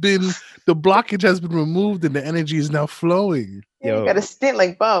been, the blockage has been removed, and the energy is now flowing. Yeah, you got a stint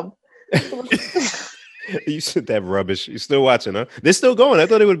like Bob. You said that rubbish. You're still watching, huh? They're still going. I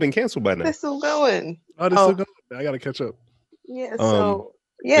thought it would have been canceled by now. They're still going. Oh, they're still going. I gotta catch up. Yeah. So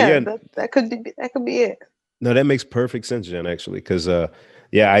that could be it. No, that makes perfect sense, Jen. Actually, because I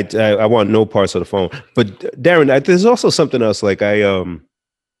want no parts of the phone. But Darren, there's also something else. Like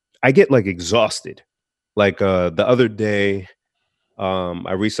I get like exhausted. Like the other day,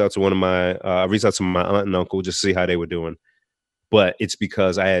 I reached out to my aunt and uncle just to see how they were doing. But it's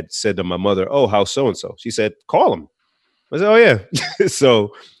because I had said to my mother, "Oh, how's so and so?" She said, "Call him." I said, "Oh yeah."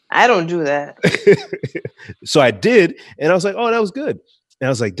 So I don't do that. So I did, and I was like, "Oh, that was good." And I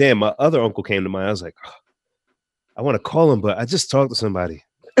was like, "Damn!" My other uncle came to mind. I was like, oh, "I want to call him, but I just talked to somebody."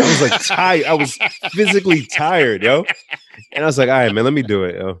 I was like tired. I was physically tired, yo. And I was like, "All right, man, let me do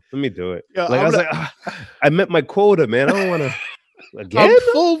it, yo. Let me do it." Yo, I was like, I met my quota, man. I don't want to. Again? I'm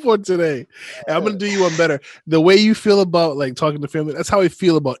full for today. And I'm gonna do you one better. The way you feel about like talking to family, that's how I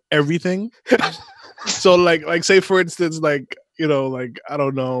feel about everything. So like say for instance, like, you know, like I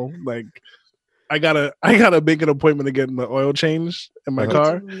don't know, like I gotta make an appointment to get my oil changed in my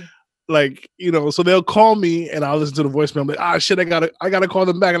car. Like, you know, so they'll call me and I'll listen to the voicemail. I'm like, shit, I gotta call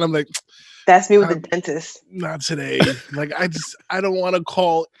them back. And I'm like, That's me with the dentist. Not today. Like I don't want to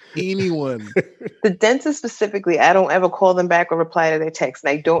call anyone. The dentist specifically, I don't ever call them back or reply to their text, and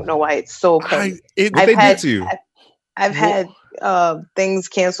I don't know why. It's so petty. What they did to you? I've had things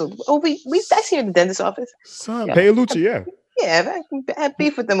canceled. Oh, I see you in the dentist office. Son, Paolucci, yeah. Yeah, I had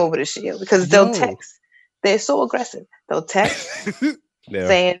beef with them over this shit because they'll text. They're so aggressive. They'll text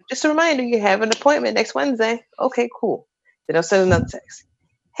saying, "Just a reminder, you have an appointment next Wednesday." Okay, cool. Then they'll send another text.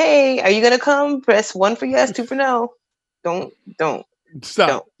 Hey, are you gonna come? Press 1 for yes, 2 for no. Don't stop.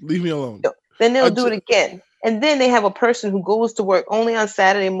 Don't. Leave me alone. Don't. Then they'll do it again, and then they have a person who goes to work only on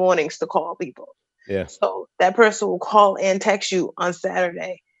Saturday mornings to call people. Yeah. So that person will call and text you on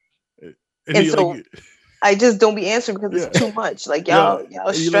Saturday, and so I just don't be answering because it's too much. Like y'all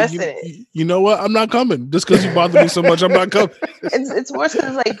stressing it. You know what? I'm not coming. Just because you bother me so much, I'm not coming. It's worse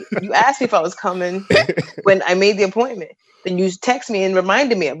because like you asked me if I was coming when I made the appointment. Then you text me and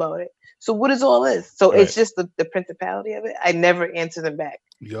reminded me about it. So what is all this? So it's just the principality of it. I never answer them back.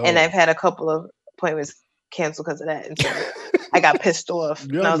 And I've had a couple of appointments canceled because of that. And so I got pissed off.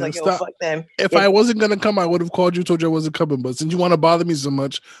 And I was like, fuck them. If I wasn't going to come, I would have called you, told you I wasn't coming. But since you want to bother me so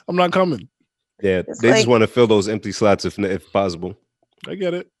much, I'm not coming. Yeah, they just want to fill those empty slots if possible. I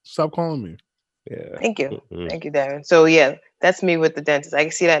get it. Stop calling me. Yeah. Thank you. Mm-hmm. Thank you, Darren. So yeah, that's me with the dentist. I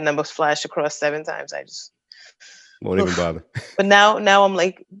can see that number flash across 7 times. I just won't even bother. But now I'm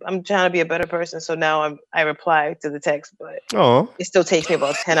like, I'm trying to be a better person. So now I reply to the text, but it still takes me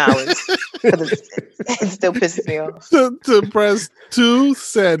about 10 hours because it still pisses me off. To press 2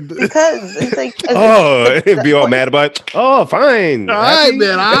 send. Because it's like, be all mad about it. Oh, fine. All right,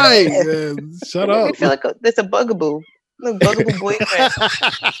 man. Shut up. I feel like there's a bugaboo. Look, bugaboo boyfriend.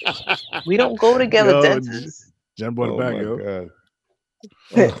 We don't go together, dentists. Jen brought it back, yo. God.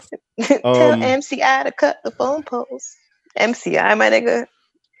 Tell MCI to cut the phone poles. MCI, my nigga.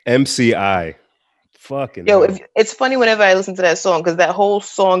 MCI. Fucking it's funny whenever I listen to that song because that whole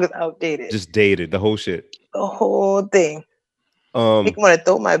song is outdated. Just dated, the whole shit. The whole thing. Make me want to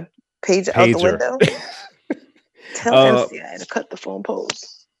throw my pager out the window. Tell MCI to cut the phone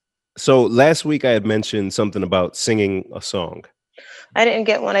poles. So last week I had mentioned something about singing a song. I didn't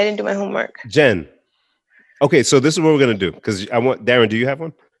get one. I didn't do my homework. Jen. Okay, so this is what we're gonna do because I want Darren. Do you have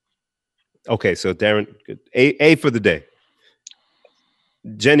one? Okay, so Darren, A for the day.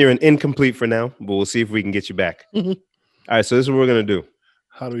 Jen, you're an incomplete for now, but we'll see if we can get you back. All right, so this is what we're gonna do.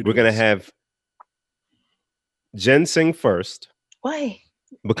 How do we? We're gonna have Jen sing first. Why?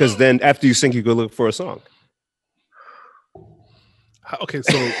 Because then after you sing, you go look for a song. Okay,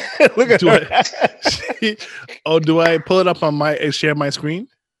 so look at do I pull it up on share my screen?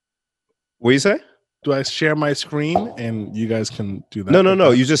 What do you say? Do I share my screen and you guys can do that?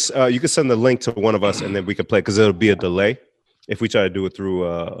 No. You just you can send the link to one of us and then we can play because it'll be a delay if we try to do it through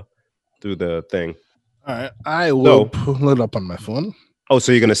the thing. All right, I will pull it up on my phone. Oh,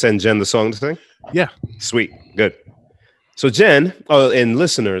 so you're gonna send Jen the song to sing? Yeah. Sweet, good. So Jen, and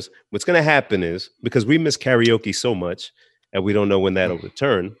listeners, what's gonna happen is because we miss karaoke so much and we don't know when that'll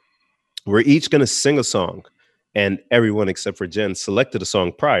return, we're each gonna sing a song, and everyone except for Jen selected a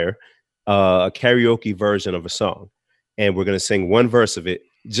song prior. A karaoke version of a song, and we're gonna sing one verse of it.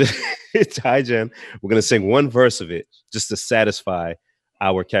 Hi, Jen. We're gonna sing one verse of it just to satisfy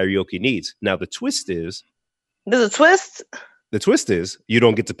our karaoke needs. Now, the twist is there's a twist. The twist is you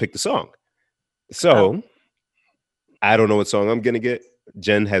don't get to pick the song. So I don't know what song I'm gonna get.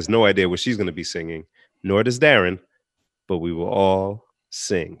 Jen has no idea what she's gonna be singing, nor does Darren, but we will all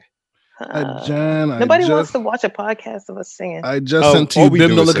sing. Jen, nobody wants to watch a podcast of us singing. I just sent to you.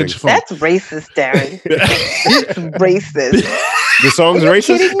 Bim, don't look at your phone. That's racist, Darren. That's racist. The song's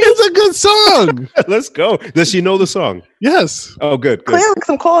racist? It's a good song. Let's go. Does she know the song? Yes. Oh, good. Clearly,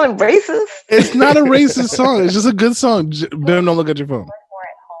 I'm calling racist. It's not a racist song. It's just a good song. Bim, don't look at your phone.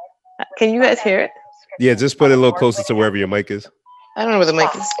 Can you guys hear it? Yeah, just put it a little closer to wherever your mic is. I don't know where the mic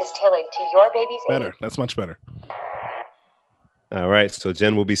is. Is tailored to your baby's better. That's much better. All right, so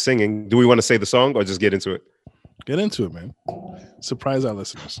Jen will be singing. Do we want to say the song or just get into it? Get into it, man. Surprise our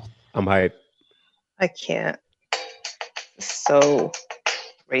listeners. I'm hyped. I can't. So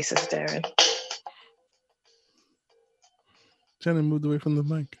racist, Darren. Jen moved away from the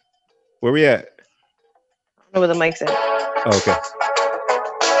mic. Where we at? I don't know where the mic's at. Oh, okay.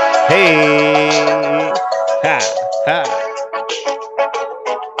 Hey. Ha.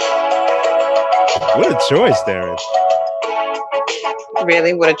 What a choice, Darren.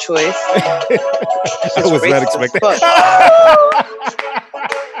 Really? What a choice. I was not expecting.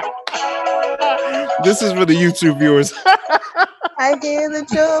 This is for the YouTube viewers. I hear the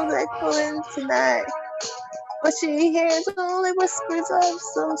drums echoing tonight. but she hears only whispers of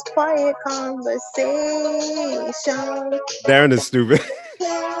some quiet conversation. Darren is stupid.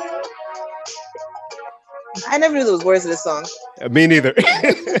 I never knew those words of this song. Me neither.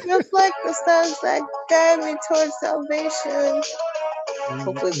 Reflect the stars that guide me towards salvation.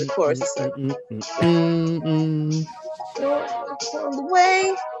 Hopefully the chorus is on the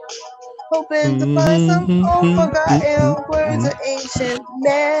way. Hoping to find some old forgotten words or ancient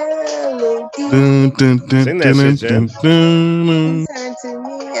melodies. Sing that shit, Jen. Turn to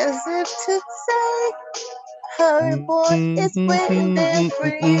me as if to say, hurry boy, it's waiting there for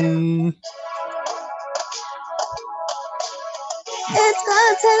you. It's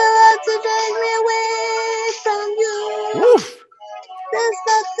gonna take a lot to drag me away from you. Woof. There's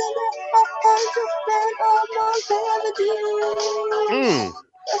nothing that I just spent all my ever do.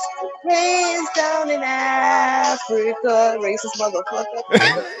 Just to raise down in Africa, racist motherfucker.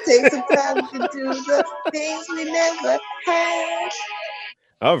 Take some time to do the things we never had.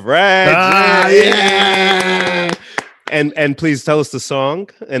 All right. Yeah. And please tell us the song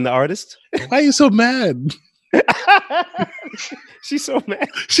and the artist. Why are you so mad? She's so mad.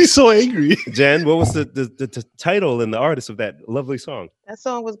 She's so angry. Jen, what was the title and the artist of that lovely song? That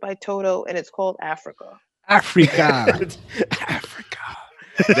song was by Toto, and it's called Africa. Africa.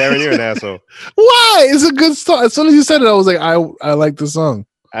 Darren, you're an asshole. Why? It's a good song. As soon as you said it, I was like, I like the song.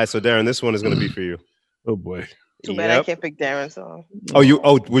 All right, so Darren, this one is going to be for you. Oh boy. Too bad I can't pick Darren's song.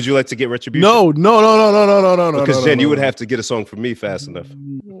 Oh, would you like to get retribution? No. Because Jen, you would have to get a song from me fast enough.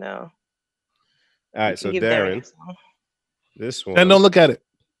 No. All right, so Darren, this one. And don't look at it.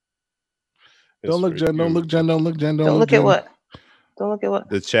 Don't look, Jen. Don't look, Jen. Don't look, Jen. Don't look at what? Don't look at what?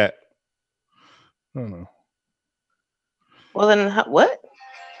 The chat. I don't know. Well, then what?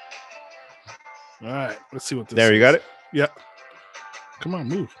 All right, let's see what this There, is. you got it? Yeah. Come on,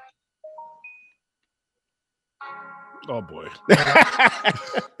 move. Oh, boy.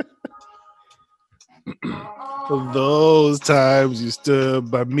 For those times you stood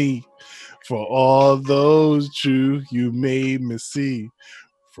by me, for all those truth you made me see,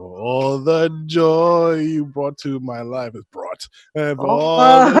 for all the joy you brought to my life is brought, and for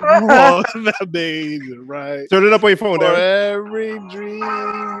all the wrong that made it right. Turn it up on your phone, For Darren. every dream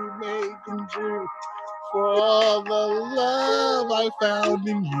you made come true, for all the love I found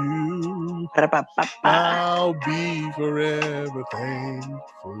in you, I'll be forever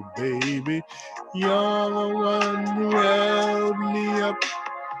thankful, baby. You're the one who held me up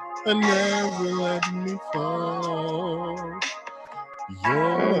and never let me fall.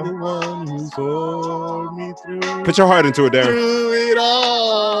 You're the one who saw me through. Put your heart into it, Darren. Through it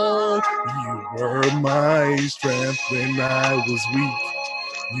all, you were my strength when I was weak.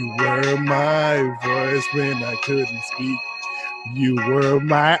 You were my voice when I couldn't speak. You were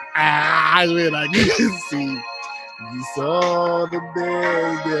my eye when I couldn't see. You saw the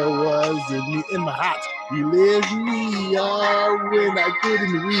best there was in me, in my heart. You lifted me up when I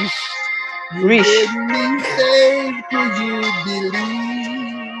couldn't reach. You made me safe because you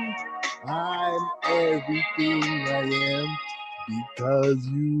believe I'm everything I am because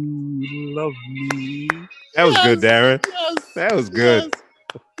you love me. That was good, Darren. Yes, That was good.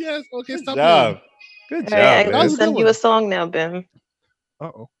 Yes. Okay, Good stop. job. Good job, Right, man. I'm gonna send you a song now, Bim.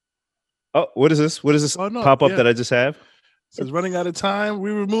 Uh-oh. Oh, what is this? What is this Oh, no, pop up yeah. that I just have? It's running out of time.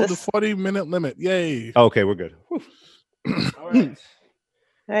 We removed the 40-minute limit. Yay. Oh, okay, we're good. Whew. All right.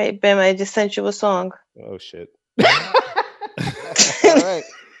 All right, Bim, I just sent you a song. Oh shit. All right.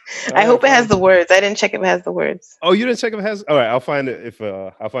 I hope it has the words. I didn't check if it has the words. Oh, you didn't check if it has. All right, I'll find it if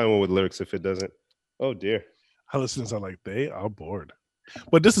I'll find one with lyrics if it doesn't. Oh dear. Our listeners are like, they are bored.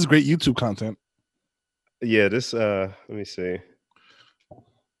 But this is great YouTube content. Yeah, this let me see.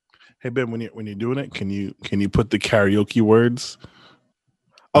 Hey Ben, when you're doing it, can you put the karaoke words?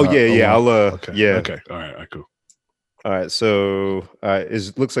 Oh yeah. I'll okay. yeah. Okay. All right, cool. All right, so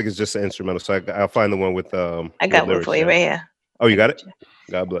it looks like it's just an instrumental. So I'll find the one with I got one for you right here. Oh, you got it?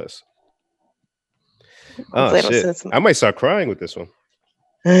 God bless. Oh shit! I might start crying with this one.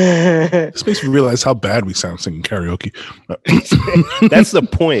 This makes me realize how bad we sound singing karaoke. That's the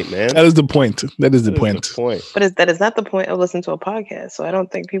point, man. That is the point. That is the point. But that is not the point of listening to a podcast. So I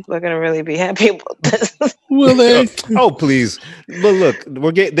don't think people are going to really be happy about this. Will they? Oh, please. But look,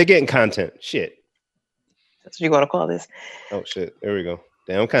 they're getting content. Shit. That's what you're going to call this. Oh shit! There we go.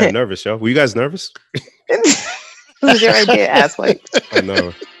 Damn, I'm kind of nervous, y'all. Were you guys nervous? This is your idea, asswipe. I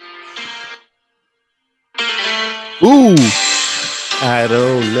know. Ooh. I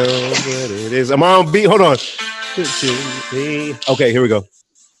don't know what it is. I'm on beat. Hold on. Okay, here we go.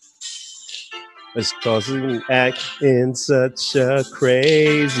 It's cause you act in such a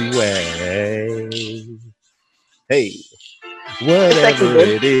crazy way. Hey, whatever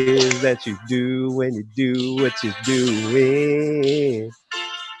it is that you do when you do what you're doing,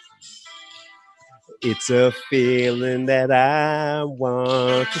 it's a feeling that I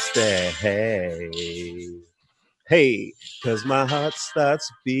want to stay. Hey, 'cause my heart starts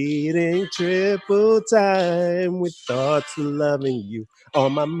beating triple time with thoughts of loving you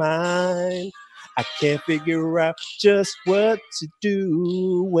on my mind. I can't figure out just what to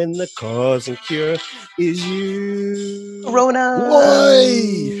do when the cause and cure is you. Rona.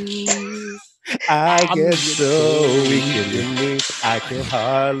 Boy. I get so weak in me, I can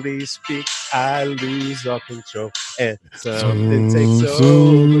hardly speak. I lose all control, and something takes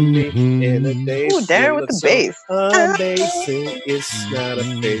over me in a day. Ooh, Darren with the bass. Amazing, it's not a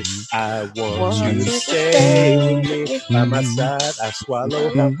phase. I want you to stay with me by my side. I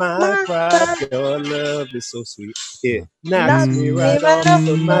swallow my pride. Your love is so sweet. It knocks me right off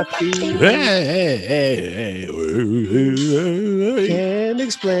of my feet. Can't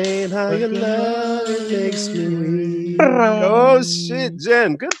explain how your love makes me weak. Oh shit,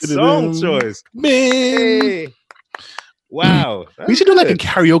 Jen, good song choice. Hey. Wow, we should do like a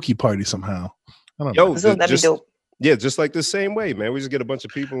karaoke party somehow. I don't know. That'd be dope. Yeah, just like the same way, man. We just get a bunch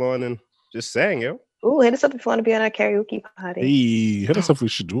of people on and just sang, yo. Ooh, hit us up if you want to be on our karaoke party. Hey, hit us up if we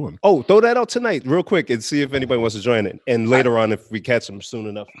should do one. Oh, throw that out tonight real quick and see if anybody wants to join it. And later on, if we catch them soon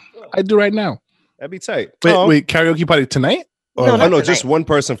enough. I do right now. That'd be tight. Wait, karaoke party tonight? No, no, just one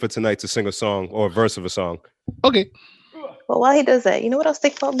person for tonight to sing a song or a verse of a song. Okay. Well, while he does that, you know what I was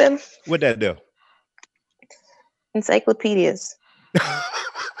thinking about, Bim? What'd that do? Encyclopedias.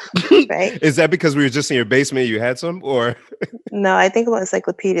 Right? Is that because we were just in your basement, you had some, or? No, I think about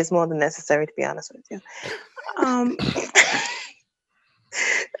encyclopedias more than necessary, to be honest with you.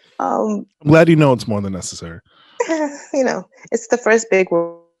 I'm glad you know it's more than necessary. You know, it's the first big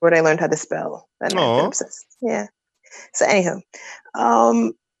word I learned how to spell. That I've been obsessed. Yeah. So anyhow,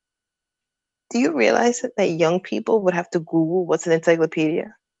 do you realize that young people would have to Google what's an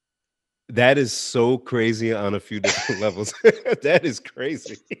encyclopedia? That is so crazy on a few different levels. That is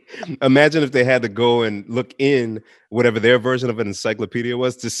crazy. Imagine if they had to go and look in whatever their version of an encyclopedia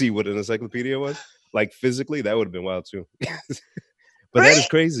was to see what an encyclopedia was. Like physically, that would have been wild too. But that is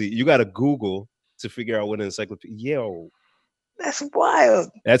crazy. You got to Google to figure out what an encyclopedia. Yo, that's wild.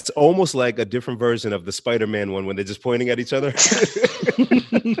 That's almost like a different version of the Spider-Man one when they're just pointing at each other.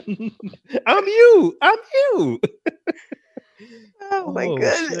 I'm you. I'm you. Oh my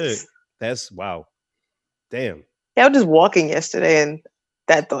goodness. Shit. That's wow. Damn. Yeah, I was just walking yesterday and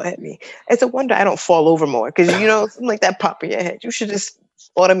that thought hit me. It's a wonder I don't fall over more because, you know, something like that pop in your head. You should just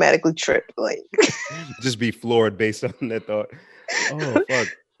automatically trip. Like, just be floored based on that thought. Oh, fuck.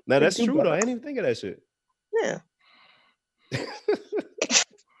 Now, that's true, though. I didn't even think of that shit. Yeah.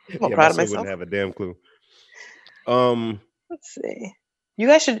 I'm proud of myself. Wouldn't have a damn clue. Let's see. You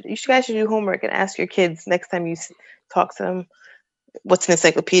guys should do homework and ask your kids next time you talk to them what's an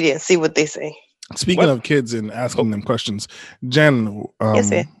encyclopedia and see what they say. Speaking of kids and asking them questions, Jen,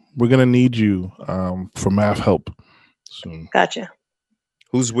 we're gonna need you for math help soon. Gotcha.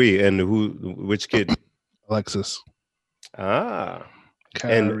 Who's we and which kid? Alexis. Ah.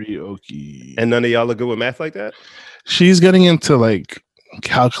 Karaoke. And none of y'all are good with math like that? She's getting into like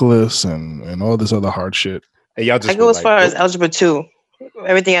calculus and all this other hard shit. And y'all just I go as far as algebra 2.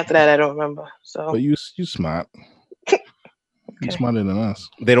 Everything after that I don't remember. So but you smart. You're smarter than us.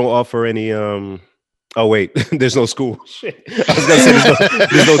 They don't offer any oh wait, there's no school. Shit. I was gonna say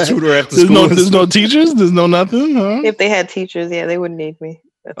there's no tutor after school. There's no teachers, there's no nothing, huh? If they had teachers, yeah, they wouldn't need me.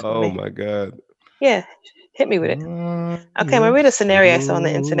 That's my god. Yeah. Hit me with it. Okay, I'm gonna read a scenario I saw on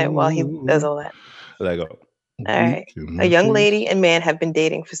the internet while he does all that. Let go. All right. A young lady and man have been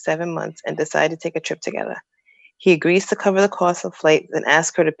dating for 7 months and decide to take a trip together. He agrees to cover the cost of flights and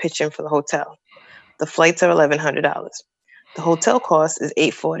asks her to pitch in for the hotel. The flights are $1,100. The hotel cost is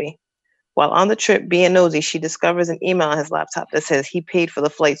 $840. While on the trip, being nosy, she discovers an email on his laptop that says he paid for the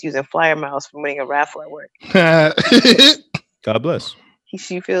flights using flyer miles from winning a raffle at work. God bless.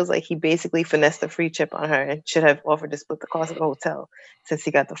 She feels like he basically finessed a free trip on her and should have offered to split the cost of the hotel since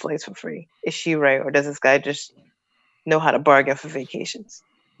he got the flights for free. Is she right, or does this guy just know how to bargain for vacations?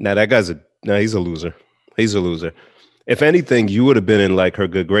 Now that guy's he's a loser. He's a loser. If anything, you would have been in like her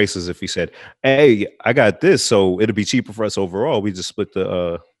good graces if he said, "Hey, I got this, so it'll be cheaper for us overall. We just split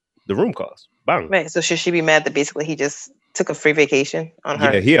the room cost." Bang. Right. So should she be mad that basically he just took a free vacation on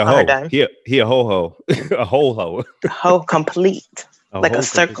her? Yeah, he a on hoe. Her dime? He a ho a whole hoe. A hoe complete, like a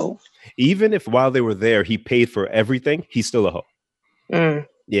circle. Even if while they were there, he paid for everything, he's still a hoe. Mm.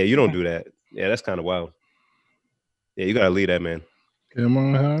 Yeah, you don't do that. Yeah, that's kind of wild. Yeah, you gotta leave that man. And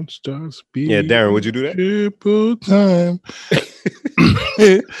my heart starts beating. Yeah, Darren, would you do that? Triple time.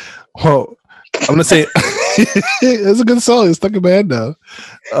 Well, I'm gonna say it's a good song. It's stuck in my head now.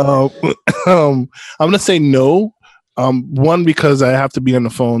 I'm gonna say no. One, because I have to be on the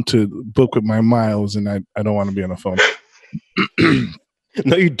phone to book with my miles, and I don't want to be on the phone.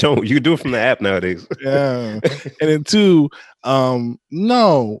 No, you don't. You can do it from the app nowadays. Yeah. And then two,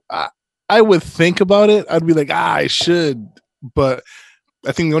 no, I would think about it. I'd be like, I should, but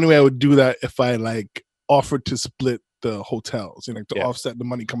I think the only way I would do that if I like offered to split the hotels and like to offset the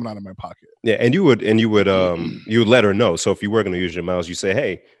money coming out of my pocket. Yeah, and you would you would let her know. So if you were going to use your miles, you say,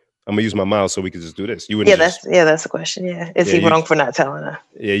 "Hey, I'm gonna use my miles so we could just do this." You wouldn't. That's the question. Yeah, is he wrong for not telling her?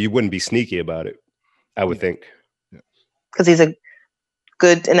 Yeah, you wouldn't be sneaky about it. I would think. Because he's a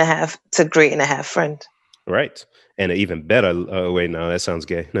good and a half to great and a half friend. Right. And an even better. Wait, no, that sounds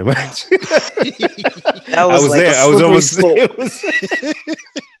gay. Never mind. I was there. I was almost there.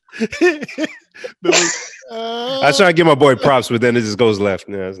 I was trying to give my boy props, but then it just goes left.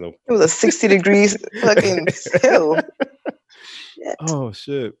 Yeah, there's no. It was a 60 degrees fucking hill. Shit. Oh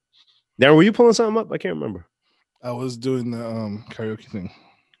shit! Darren, were you pulling something up? I can't remember. I was doing the karaoke thing.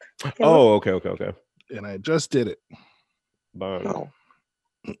 Oh, okay. And I just did it. Oh.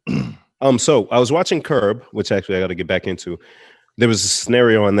 So I was watching Curb, which actually I got to get back into. There was a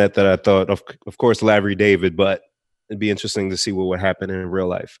scenario on that I thought, of course, Larry David, but it'd be interesting to see what would happen in real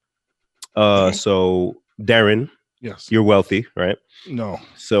life. So Darren, yes, you're wealthy, right? No.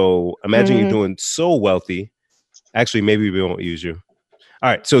 So imagine you're doing so wealthy. Actually, maybe we won't use you. All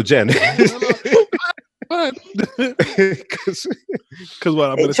right. So Jen. What? Because what?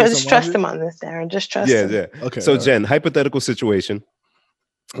 I'm gonna just trust him on this, Darren. Just trust him. Yeah. Okay. So Jen, hypothetical situation.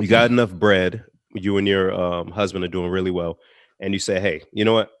 You got enough bread. You and your husband are doing really well, and you say, "Hey, you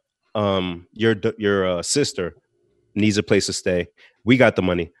know what? Your sister needs a place to stay. We got the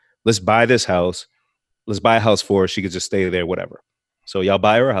money. Let's buy this house. Let's buy a house for her. She could just stay there, whatever." So y'all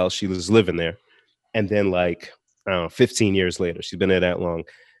buy her a house. She was living there, and then like I don't know, 15 years later, she's been there that long.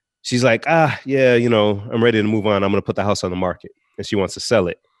 She's like, yeah, I'm ready to move on. I'm going to put the house on the market, and she wants to sell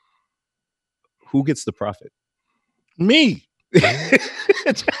it. Who gets the profit? Me.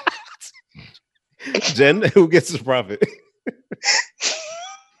 Jen, who gets the profit?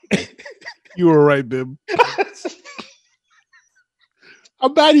 You were right, Bib.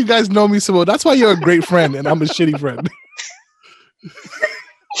 I'm bad you guys know me so well. That's why you're a great friend and I'm a shitty friend.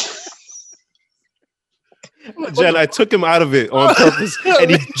 Jen, I took him out of it on purpose and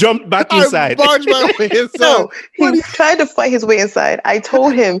he jumped back inside. I barged my way inside. No, he tried to fight his way inside. I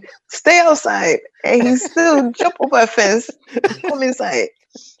told him, stay outside. And he still jumped over a fence. Come inside.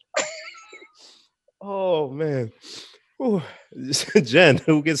 Oh, man. Ooh. Jen,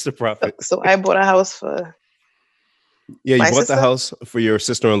 who gets the profit? So I bought a house for... Yeah, you bought the house for your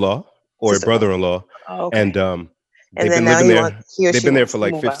sister-in-law or brother-in-law. Oh, okay. And they've been living there. They've been there for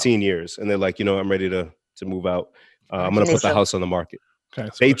like 15 years. And they're like, I'm ready to move out. I'm going to put the house on the market.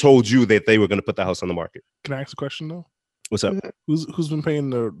 They told you that they were going to put the house on the market. Can I ask a question though? What's up? Who's been paying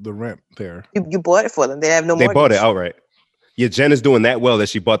the rent there? You bought it for them. They have no mortgage. They bought it outright. Yeah, Jen is doing that well that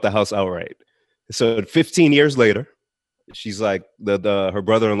she bought the house outright. So 15 years later, she's like her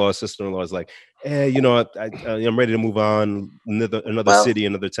brother-in-law, sister-in-law is like, I'm ready to move on, another city,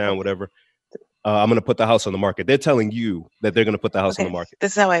 another town, whatever. I'm going to put the house on the market. They're telling you that they're going to put the house on the market.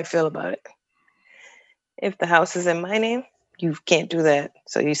 This is how I feel about it. If the house is in my name, you can't do that.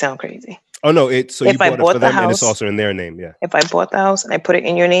 So you sound crazy. Oh no! You bought it for them, and it's also in their name. Yeah. If I bought the house and I put it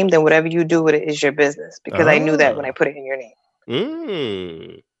in your name, then whatever you do with it is your business. Because I knew that when I put it in your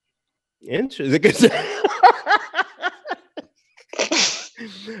name. Interesting.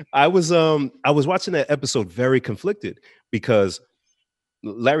 I was watching that episode very conflicted because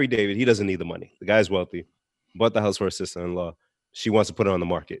Larry David, he doesn't need the money. The guy's wealthy, bought the house for his sister-in-law. She wants to put it on the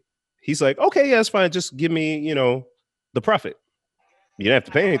market. He's like, okay, yeah, it's fine. Just give me, the profit. You don't have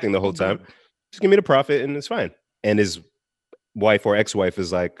to pay anything the whole time. Just give me the profit and it's fine. And his wife or ex-wife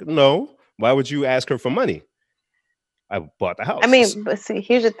is like, no, why would you ask her for money? I bought the house. I mean, but see,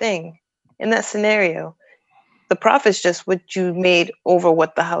 here's the thing. In that scenario, the profit's just what you made over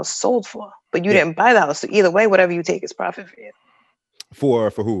what the house sold for. But you didn't buy the house. So either way, whatever you take is profit for you.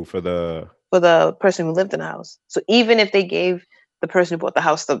 For who? For the person who lived in the house. So even if they gave the person who bought the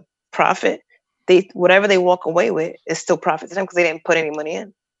house the profit, whatever they walk away with is still profit to them because they didn't put any money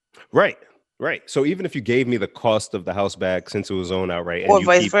in. Right. So even if you gave me the cost of the house back since it was owned outright, or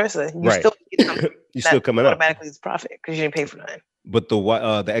vice versa, you still coming up automatically it's profit because you didn't pay for nothing. But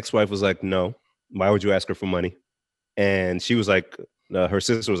the ex-wife was like, no, why would you ask her for money? And she was like, her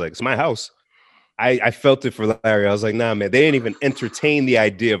sister was like, it's my house. I felt it for Larry. I was like, nah, man, they didn't even entertain the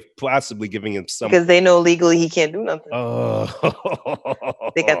idea of possibly giving him something. Because they know legally he can't do nothing. Oh,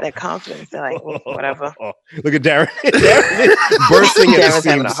 they got that confidence. They're like, whatever. Look at Darren. Darren bursting at the seams.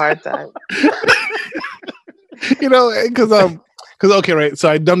 Having a hard time. You know, because okay, right. So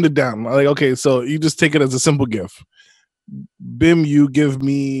I dumbed it down. I'm like, okay, so you just take it as a simple gift. Bim, you give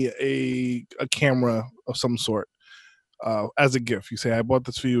me a camera of some sort as a gift. You say, I bought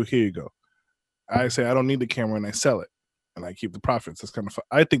this for you. Here you go. I say, I don't need the camera, and I sell it, and I keep the profits. That's kind of.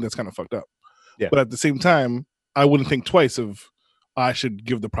 I think that's kind of fucked up. Yeah. But at the same time, I wouldn't think twice of I should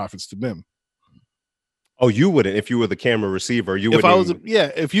give the profits to Bim. Oh, you wouldn't if you were the camera receiver. You if wouldn't.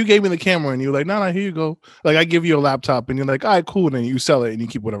 If you gave me the camera and you're like, no, here you go. Like I give you a laptop, and you're like, all right, cool, and then you sell it and you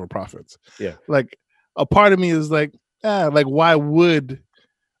keep whatever profits. Yeah. Like a part of me is like, like why would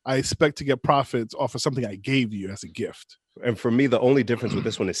I expect to get profits off of something I gave you as a gift? And for me, the only difference with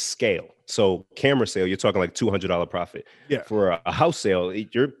this one is scale. So camera sale, you're talking like $200 profit. Yeah. For a house sale,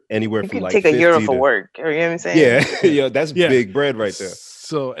 you're anywhere from like take a euro for work. Or, you know what I'm saying? Yeah. Yeah. That's big bread right there.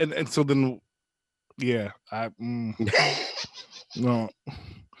 So and so then, yeah, no,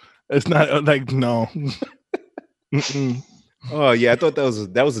 it's not like no. Oh yeah, I thought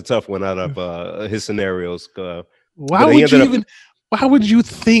that was a tough one out of his scenarios. Why would you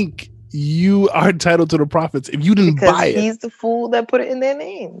think you are entitled to the profits if you didn't buy it? He's the fool that put it in their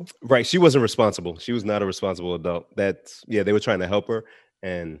name. Right. She wasn't responsible. She was not a responsible adult. They were trying to help her.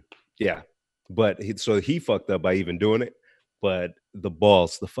 And but he fucked up by even doing it. But the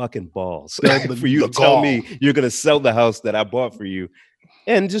fucking balls for you to tell me you're going to sell the house that I bought for you.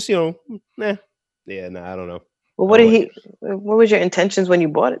 And just, I don't know. Well, what was your intentions when you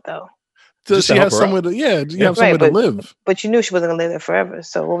bought it though? So she has somewhere to, you have somewhere to live. But you knew she wasn't gonna live there forever.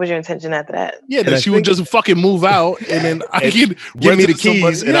 So what was your intention after that? Yeah, that she would just fucking move out, and then I could give me the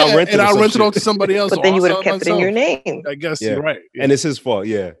keys, and I'll rent it. And I'll rent it off to somebody else. But then you would have kept it in your name. I guess you're right. Yeah. And it's his fault.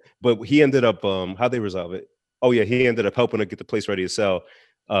 Yeah, but he ended up how'd they resolve it? Oh yeah, he ended up helping her get the place ready to sell,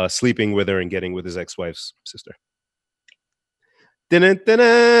 sleeping with her and getting with his ex-wife's sister. Boom.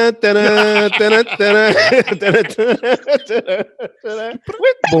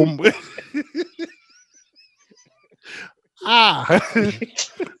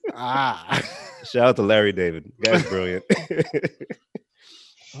 Shout out to Larry David. Guy's brilliant.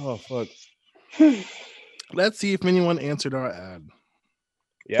 Oh fuck. Let's see if anyone answered our ad.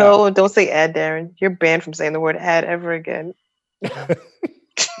 Yeah. No, don't say ad, Darren. You're banned from saying the word ad ever again.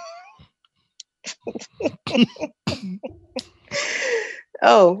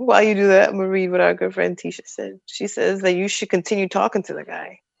 Oh, while you do that, I'm gonna read what our good friend Tisha said. She says that you should continue talking to the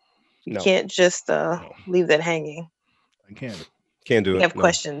guy. You can't just leave that hanging. I can't do it. We have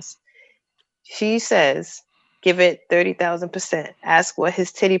questions. She says, give it 30,000%. Ask what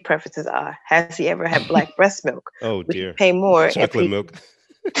his titty preferences are. Has he ever had black breast milk? Oh dear. Pay more. Chocolate milk.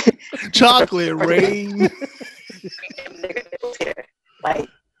 Chocolate rain. Like.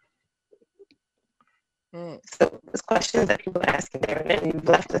 So there's questions that people are asking there, and you've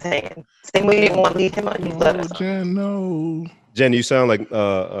left us hanging. Same way you didn't want to leave him on, you let us. Jen, no. Jen, you sound like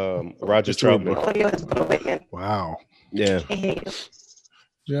Roger Troutman. Wow. Yeah.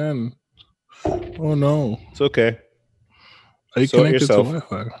 Jen. Oh no. It's okay. Are you connected to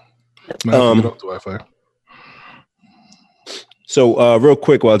Wi-Fi? No, get off the Wi-Fi. So real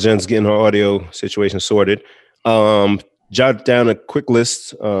quick, while Jen's getting her audio situation sorted, jot down a quick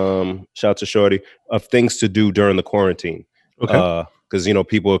list, shout out to Shorty, of things to do during the quarantine. Okay. Because,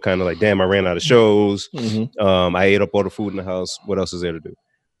 people are kind of like, damn, I ran out of shows. Mm-hmm. I ate up all the food in the house. What else is there to do?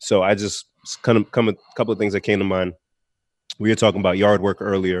 So I just kind of a couple of things that came to mind. We were talking about yard work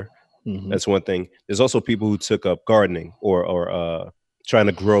earlier. Mm-hmm. That's one thing. There's also people who took up gardening or trying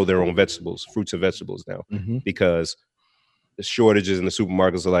to grow their own vegetables, fruits and vegetables now, because the shortages in the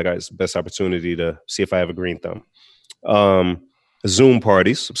supermarkets are like, all right, it's the best opportunity to see if I have a green thumb. Zoom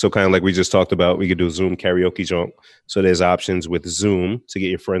parties. So kind of like we just talked about, we could do a Zoom karaoke joint. So there's options with Zoom to get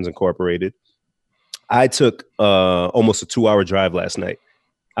your friends incorporated. I took almost a 2-hour drive last night.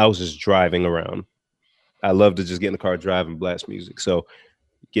 I was just driving around. I love to just get in the car, drive, and blast music. So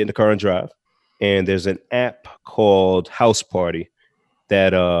get in the car and drive. And there's an app called House Party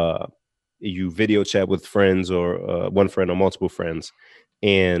that you video chat with friends or one friend or multiple friends.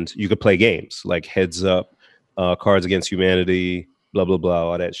 And you could play games like Heads Up, Cards Against Humanity, blah, blah, blah,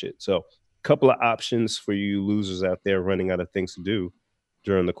 all that shit. So a couple of options for you losers out there running out of things to do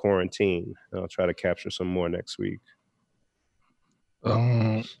during the quarantine. I'll try to capture some more next week.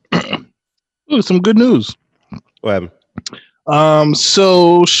 Some good news. What happened?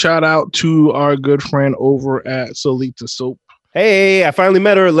 So shout out to our good friend over at Solita Soap. Hey, I finally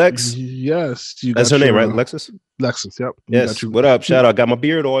met her, Lex. Yes, that's her name, right? Lexus. Lexus. Yep. Yes. What up? Shout out. Got my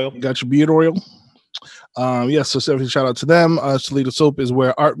beard oil. You got your beard oil. Yes. So definitely shout out to them. Toledo Soap is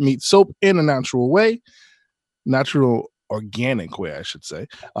where art meets soap in a natural way. Natural, organic way, I should say.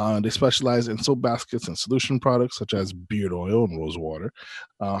 They specialize in soap baskets and solution products such as beard oil and rose water.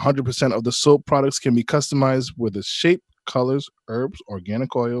 100% of the soap products can be customized with its shape, colors, herbs,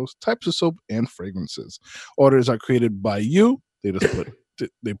 organic oils, types of soap, and fragrances. Orders are created by you. They just put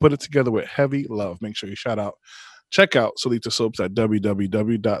it together with heavy love. Make sure you check out Solita Soaps at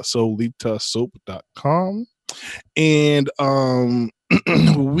www.solitasoap.com. And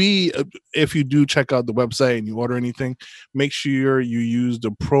if you do check out the website and you order anything, make sure you use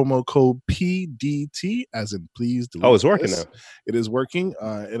the promo code PDT, as in please delete. Oh, it's working now. It is working.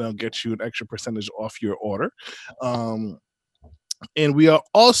 It'll get you an extra percentage off your order. And we are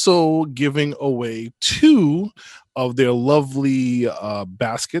also giving away 2 of their lovely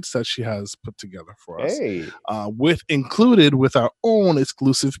baskets that she has put together for us. Hey. Included with our own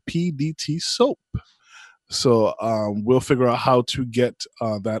exclusive PDT soap. So we'll figure out how to get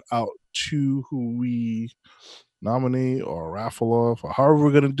that out to who we nominate or raffle off or however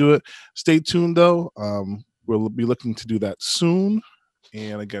we're going to do it. Stay tuned, though. We'll be looking to do that soon.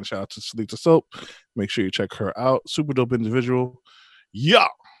 And again, shout out to Solita Soap. Make sure you check her out. Super dope individual. Yeah.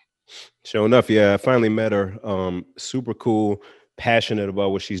 Sure enough, yeah, I finally met her. Super cool, passionate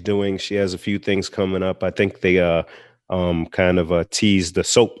about what she's doing. She has a few things coming up. I think they kind of teased the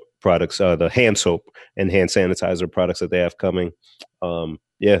soap products, the hand soap and hand sanitizer products that they have coming. Love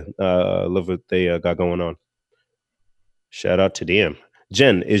what they got going on. Shout out to them.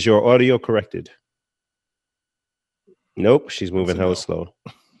 Jen, is your audio corrected? Nope, she's moving hella slow.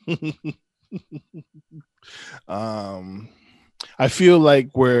 I feel like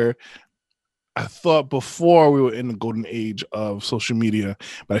I thought before we were in the golden age of social media,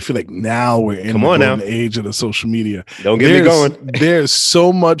 but I feel like now we're in the golden age of the social media. Don't get me going. There's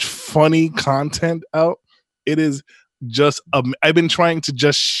so much funny content out. It is just I've been trying to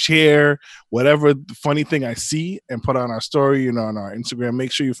just share whatever funny thing I see and put on our story and on our Instagram.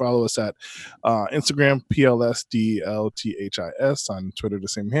 Make sure you follow us at Instagram PLSDLTHIS, on Twitter the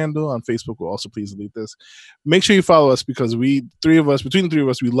same handle, on Facebook we'll also please delete this. Make sure you follow us because between the 3 of us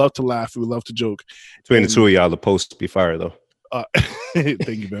we love to laugh, we love to joke. Between the 2 of y'all, the post be fire though. Thank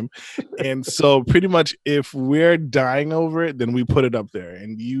you, Bim. And so pretty much if we're dying over it, then we put it up there,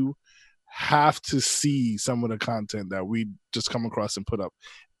 and you have to see some of the content that we just come across and put up.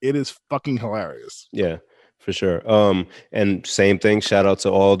 It is fucking hilarious. Yeah, for sure. And same thing, shout out to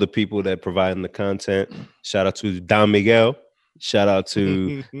all the people that providing the content. Shout out to Don Miguel. Shout out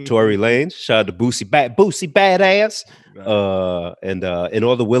to Tory Lanez. Shout out to Boosie Badass. And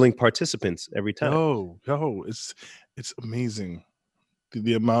all the willing participants every time. It's amazing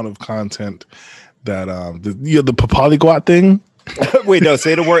the amount of content that the polyglot thing. Wait, no,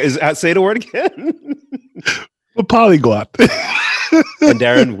 say the word. Say the word again. A polyglot. And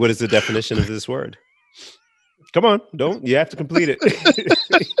Darren, what is the definition of this word? Come on, you have to complete it.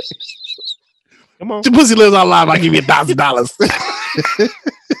 Come on. The pussy lives online. I give you $1,000.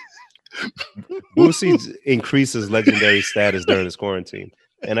 Boosie increases legendary status during his quarantine.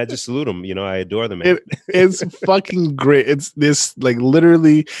 And I just salute him. I adore the man. It's fucking great. It's this, like,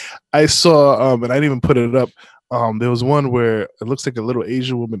 literally, I saw, and I didn't even put it up. There was one where it looks like a little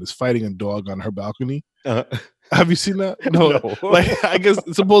Asian woman is fighting a dog on her balcony. Have you seen that? No. Like, I guess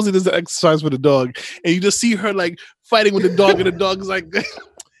supposedly there's an exercise with a dog, and you just see her like fighting with the dog, and the dog's like,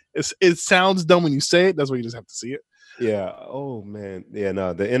 it sounds dumb when you say it. That's why you just have to see it. Yeah. Oh man. Yeah.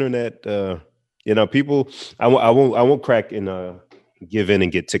 No. The internet. People. I won't crack and give in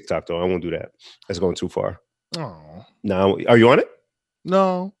and get TikTok though. I won't do that. That's going too far. Oh. No. Are you on it?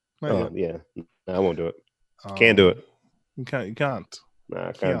 No. Yeah. No, I won't do it. Can't do it. You can't. Nah,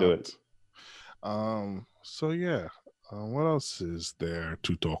 I can't do it. So yeah. What else is there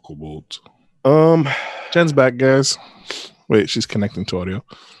to talk about? Jen's back, guys. Wait, she's connecting to audio.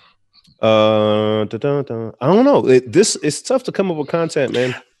 I don't know. It's tough to come up with content,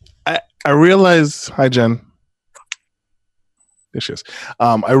 man. I realize. Hi, Jen. There she is.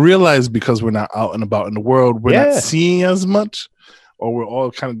 I realize because we're not out and about in the world, we're not seeing as much, or we're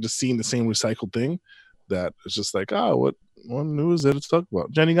all kind of just seeing the same recycled thing. That it's just like, what news is there to talk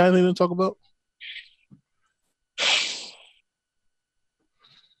about? Jenny, got anything to talk about?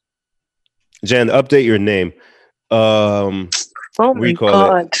 Jen, update your name. Oh my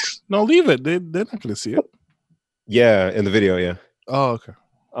God. No, leave it. They're not going to see it. Yeah, in the video, yeah. Oh, okay.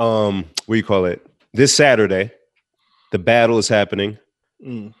 This Saturday, the battle is happening.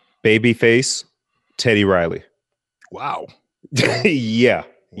 Babyface, Teddy Riley. Wow. Yeah.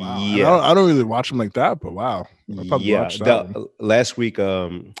 Wow. Yeah. I don't really watch them like that, but wow. Yeah. Last week,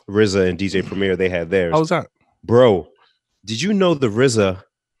 RZA and DJ Premier, they had theirs. How was that? Bro, did you know the RZA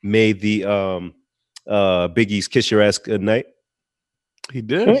made the Biggie's Kiss Your Ass Goodnight? He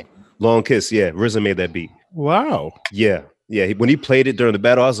did? Long Kiss, yeah. RZA made that beat. Wow. Yeah. Yeah. When he played it during the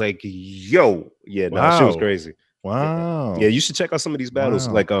battle, I was like, yo. Yeah, no, shit was crazy. Wow. Yeah, you should check out some of these battles.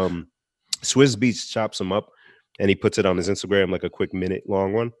 Like Swizz Beatz chops him up and he puts it on his Instagram, like a quick minute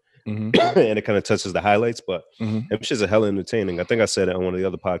long one. And it kind of touches the highlights, but them shits are hella entertaining. I think I said it on one of the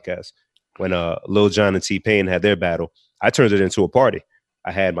other podcasts when Lil Jon and T-Pain had their battle. I turned it into a party.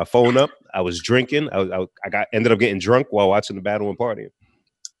 I had my phone up. I was drinking. I ended up getting drunk while watching the battle and partying.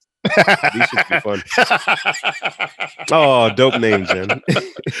 These should be fun. Oh, dope name, Jen.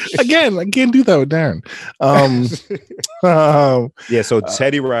 Again, I can't do that with Darren. Yeah, so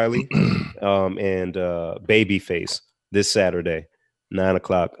Teddy Riley and Babyface this Saturday,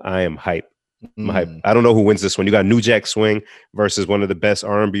 9:00. I am hype. I'm hype. I don't know who wins this one. You got New Jack Swing versus one of the best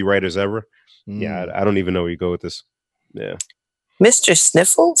R&B writers ever. Yeah, I don't even know where you go with this. Yeah, Mr.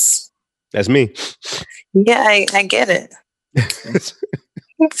 Sniffles. That's me. Yeah, I get it.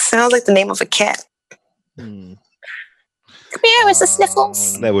 It sounds like the name of a cat. Come here, Mr.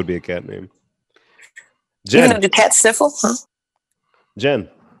 Sniffles. That would be a cat name. Jen. You know, do cats sniffle? Huh? Jen.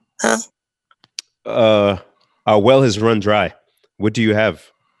 Huh? Our well has run dry. What do you have?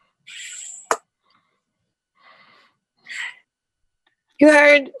 You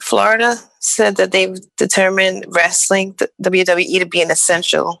heard Florida said that they've determined wrestling, the WWE, to be an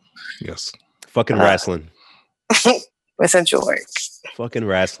essential. Yes. Fucking wrestling. Essential work. Fucking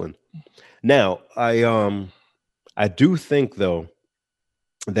wrestling. Now, I do think though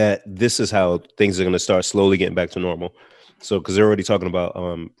that this is how things are going to start slowly getting back to normal. So, because they're already talking about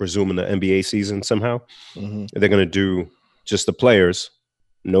resuming the NBA season somehow, they're going to do just the players,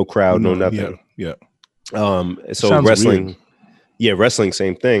 no crowd, no nothing. Yeah. So wrestling, weird. Yeah, wrestling,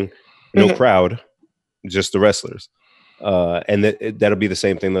 same thing, no crowd, just the wrestlers. And that'll be the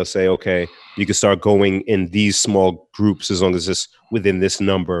same thing. They'll say, okay, you can start going in these small groups as long as it's within this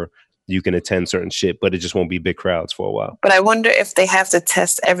number, you can attend certain shit, but it just won't be big crowds for a while. But I wonder if they have to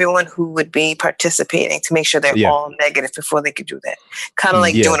test everyone who would be participating to make sure they're all negative before they could do that. Kind of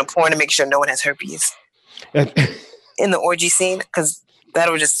like doing a porn to make sure no one has herpes in the orgy scene, because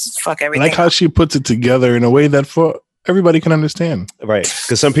that'll just fuck everything. I like how she puts it together in a way that for everybody can understand. Right.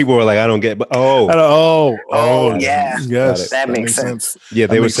 Because some people were like, I don't get, but yeah. Yes. That makes sense. Yeah,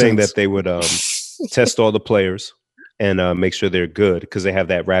 they were saying that they would test all the players and make sure they're good because they have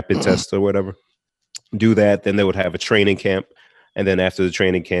that rapid test or whatever. Do that. Then they would have a training camp. And then after the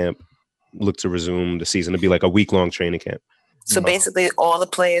training camp, look to resume the season. It'd be like a week-long training camp. So basically all the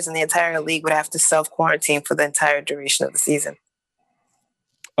players in the entire league would have to self-quarantine for the entire duration of the season.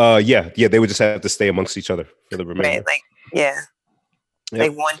 Yeah, they would just have to stay amongst each other for the remainder. Right,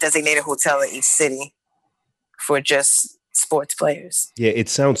 like one designated hotel in each city for just sports players. Yeah, it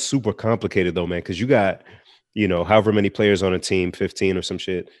sounds super complicated though, man, because you got, however many players on a team, 15 or some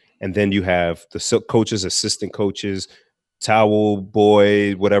shit, and then you have the coaches, assistant coaches, towel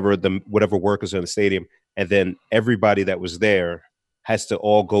boy, whatever workers in the stadium, and then everybody that was there has to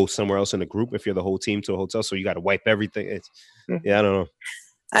all go somewhere else in the group if you're the whole team to a hotel. So you got to wipe everything. I don't know.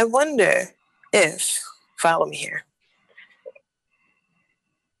 I wonder if, follow me here,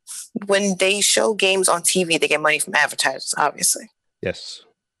 when they show games on TV, they get money from advertisers, obviously. Yes.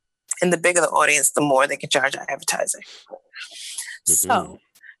 And the bigger the audience, the more they can charge advertising. So,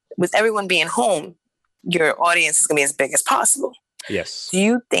 with everyone being home, your audience is going to be as big as possible. Yes. Do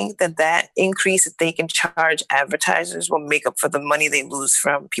you think that increase that they can charge advertisers will make up for the money they lose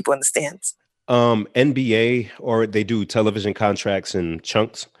from people in the stands? NBA, or they do television contracts in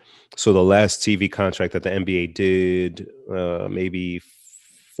chunks. So the last TV contract that the NBA did, maybe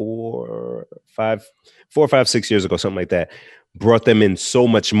 4, 5, 6 years ago, something like that, brought them in so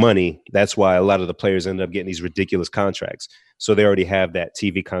much money. That's why a lot of the players ended up getting these ridiculous contracts. So they already have that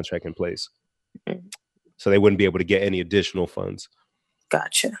TV contract in place. So they wouldn't be able to get any additional funds.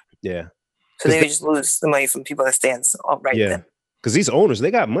 Gotcha. Yeah. So they would just lose the money from people in the stands then. Because these owners,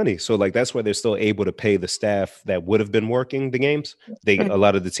 they got money. So like that's why they're still able to pay the staff that would have been working the games. A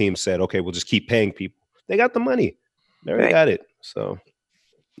lot of the teams said, okay, we'll just keep paying people. They got the money. They already got it. So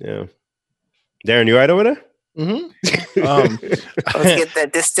yeah. Darren, you right over there? Let's get that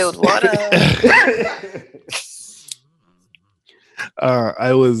distilled water.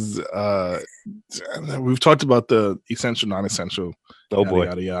 We've talked about the essential, non-essential,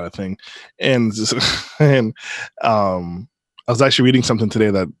 yada thing, and a was actually reading something today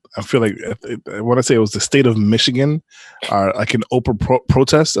that I feel like I want to say it was the state of Michigan are like an open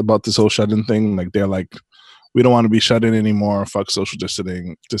protest about this whole shut-in thing. Like they're like, we don't want to be shut in anymore. Fuck social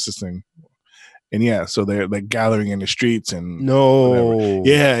distancing. And yeah, so they're like gathering in the streets and whatever.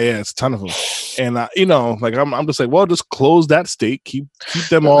 Yeah, it's a ton of them. And like I'm just like, well, just close that state, keep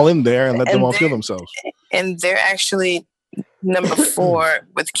them all in there, and let them all feel themselves. And they're actually number 4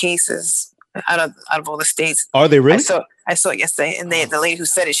 with cases out of all the states. Are they really? I saw it yesterday, and the lady who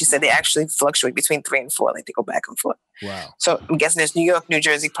said it, she said they actually fluctuate between 3 and 4, like they go back and forth. Wow. So I'm guessing there's New York, New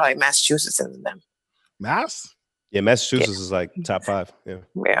Jersey, probably Massachusetts in them. Mass? Yeah, Massachusetts is like top 5. Yeah.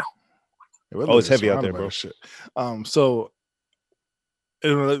 Yeah. It's heavy out there, bro. Shit. So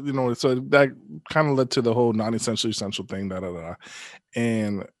that kind of led to the whole non-essential essential thing.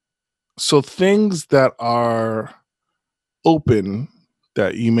 And so things that are open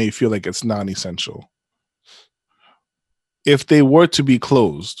that you may feel like it's non-essential, if they were to be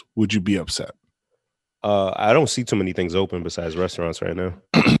closed, would you be upset? I don't see too many things open besides restaurants right now.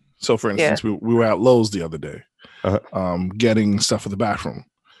 So, for instance, we were at Lowe's the other day, getting stuff for the bathroom.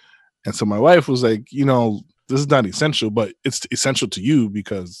 And so my wife was like, this is not essential, but it's essential to you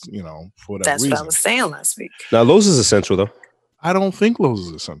because, for whatever reason. That's what I was saying last week. Now, Lowe's is essential, though. I don't think Lowe's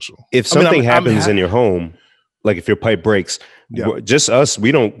is essential. If something happens in your home, like if your pipe breaks, just us,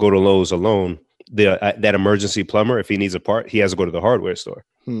 we don't go to Lowe's alone. That emergency plumber, if he needs a part, he has to go to the hardware store.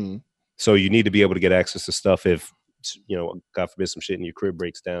 So you need to be able to get access to stuff if, God forbid some shit in your crib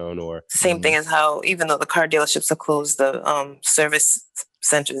breaks down or. Same thing as how, even though the car dealerships are closed, the service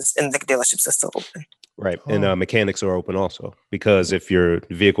centers in the dealerships are still open. Right. And mechanics are open also, because if your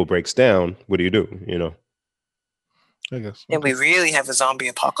vehicle breaks down, what do you do? I guess. And we really have a zombie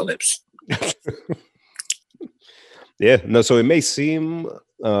apocalypse. Yeah. No, so it may seem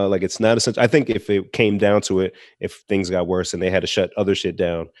like it's not essential. I think if it came down to it, if things got worse and they had to shut other shit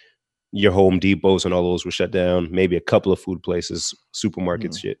down, your Home Depots and all those were shut down. Maybe a couple of food places,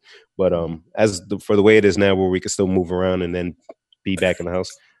 supermarkets, shit. But for the way it is now, where we can still move around and then be back in the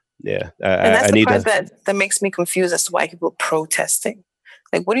house. Yeah, and that's the part that makes me confused as to why people are protesting.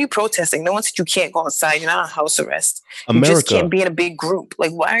 Like, what are you protesting? No one said you can't go outside. You're not on house arrest. America. You just can't be in a big group.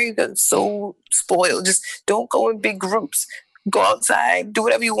 Like, why are you so spoiled? Just don't go in big groups. Go outside. Do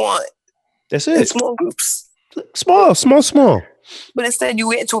whatever you want. That's it. In small groups. Small. But instead, you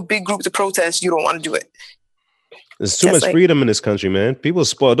went into a big group to protest. You don't want to do it. There's too much freedom in this country, man. People are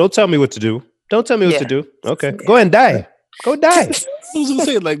spoiled. Don't tell me what to do. Don't tell me what to do. Okay. Go ahead and die. Go die. I was going to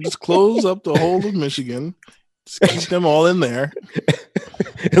say, just close up the whole of Michigan. Just keep them all in there.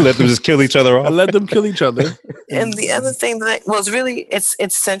 And let them just kill each other off. And let them kill each other. And the other thing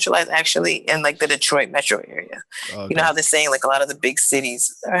it's centralized actually in like the Detroit metro area. Okay. You know how they're saying like a lot of the big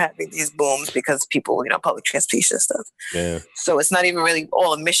cities are having these booms because people, public transportation and stuff. Yeah. So it's not even really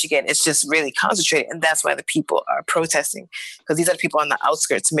all of Michigan. It's just really concentrated. And that's why the people are protesting, because these are the people on the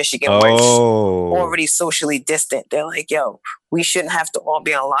outskirts of Michigan where it's already socially distant. They're like, yo, we shouldn't have to all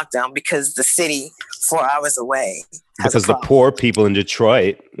be on lockdown because the city 4 hours away. Because the poor people in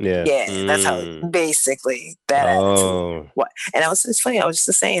Detroit. Yeah. Yeah, that's how basically that attitude. What? And it's funny, I was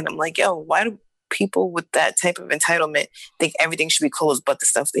just saying, I'm like, yo, why do people with that type of entitlement think everything should be closed but the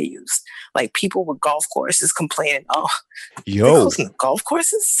stuff they use? Like people with golf courses complaining, closing the golf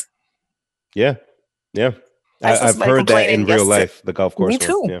courses? Yeah. I've heard that in real life, the golf course. Me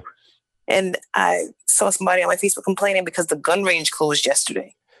too. Yeah. And I saw somebody on my Facebook complaining because the gun range closed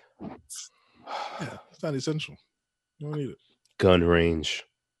yesterday. Yeah, it's not essential. You don't need it. Gun range.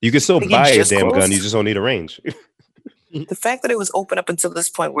 You can still buy a damn gun. You just don't need a range. The fact that it was open up until this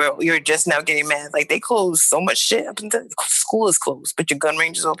point where you're just now getting mad, like they closed so much shit up until school is closed, but your gun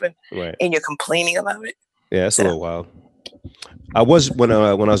range is open, right? And you're complaining about it. Yeah, it's a little wild. I was when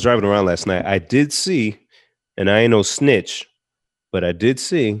I was driving around last night, I did see, and I ain't no snitch, but I did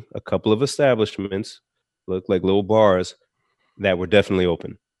see a couple of establishments, look like little bars, that were definitely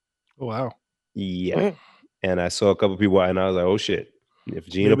open. Oh wow! Yeah. Mm. And I saw a couple of people, and I was like, "Oh shit! If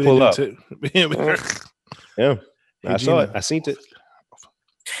Gina pull up, yeah, I saw it. I seen it."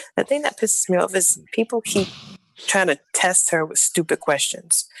 The thing that pisses me off is people keep trying to test her with stupid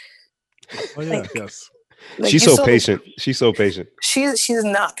questions. Oh yeah, yes. Like she's so patient. She's so patient. She's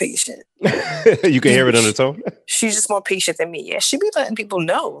not patient. You can hear it on the tone. She's just more patient than me. Yeah, she'd be letting people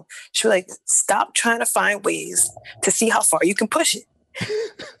know. She'd be like, "Stop trying to find ways to see how far you can push it.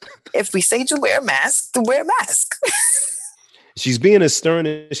 If we say to wear a mask, to wear a mask." She's being as stern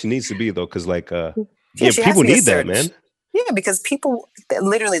as she needs to be, though, because people need that, man. Yeah, because people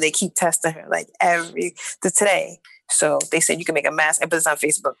literally they keep testing her like today. So they said you can make a mask. I put this on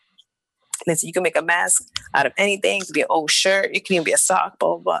Facebook. they said you can make a mask out of anything. It could be an old shirt. It can even be a sock,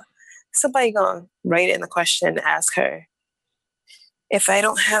 blah, blah, blah. Somebody gonna write in the question and ask her, if I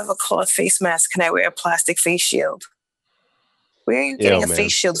don't have a cloth face mask, can I wear a plastic face shield? Where are you getting a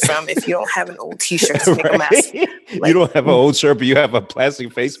face shield from if you don't have an old t-shirt to make a mask? Like, you don't have an old shirt, but you have a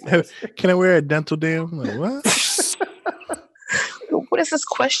plastic face mask. Can I wear a dental dam? Like, what? What is this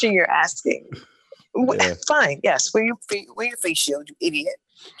question you're asking? Yeah. Fine, yes. Wear your face shield, you idiot.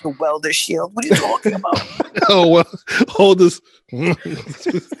 Your welder shield. What are you talking about? Oh, well, hold this.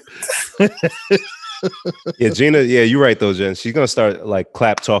 Yeah, Gina. Yeah, you're right though, Jen. She's gonna start like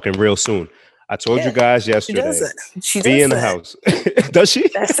clap talking real soon. I told you guys yesterday. She does it. She be does in the house. Does she?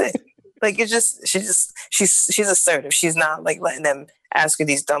 That's it. Like she's assertive. She's not like letting them ask her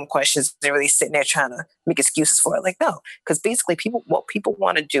these dumb questions. They're really sitting there trying to make excuses for it. Like, no, because basically what people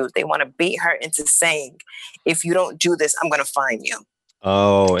want to do, they want to bait her into saying, if you don't do this, I'm going to fine you.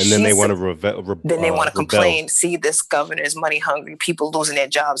 Oh, and then they want to then they want to complain. See, this governor is money hungry. People losing their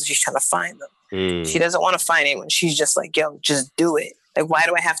jobs. And she's trying to fine them. She doesn't want to fine anyone. She's just like, yo, just do it. Like, why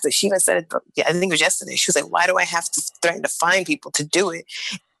do I have to? She even said it. Yeah, I think it was yesterday. She was like, why do I have to threaten to fine people to do it?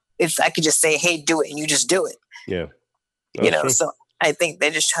 If I could just say, hey, do it, and you just do it. Yeah. True. So I think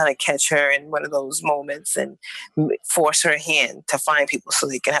they're just trying to catch her in one of those moments and force her hand to fine people so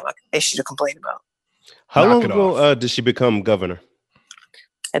they can have an issue to complain about. How long ago did she become governor?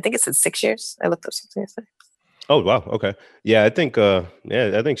 I think it's in 6 years. I looked up something yesterday. Oh, wow. Okay. Yeah, I think I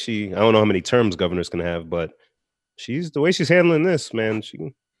think I don't know how many terms governor's going to have, but the way she's handling this, man,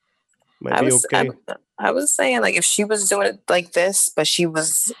 she might be okay. I was saying, like, if she was doing it like this, but she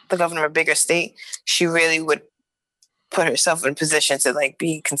was the governor of a bigger state, she really would put herself in a position to, like,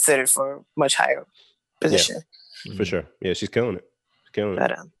 be considered for a much higher position. Yeah, for sure. Yeah, she's killing it.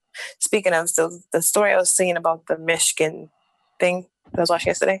 But speaking of, so the story I was seeing about the Michigan thing that I was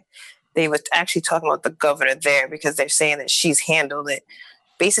watching yesterday, they were actually talking about the governor there because they're saying that she's handled it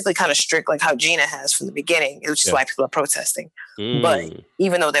basically kind of strict, like how Gina has from the beginning, which is why people are protesting. But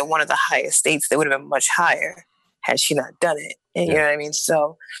even though they're one of the highest states, they would have been much higher had she not done it. And you know what I mean?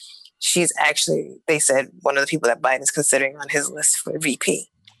 So she's actually, they said, one of the people that Biden's considering on his list for VP.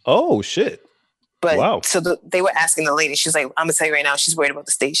 Oh, shit. But wow. So they were asking the lady, she's like, I'm going to tell you right now, she's worried about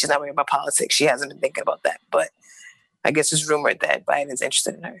the state. She's not worried about politics. She hasn't been thinking about that. But I guess it's rumored that Biden's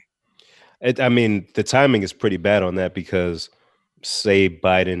interested in her. I mean, the timing is pretty bad on that because say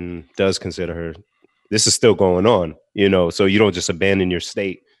Biden does consider her, this is still going on, so you don't just abandon your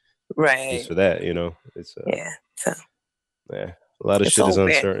state. Right. Just for that, it's So a lot of shit is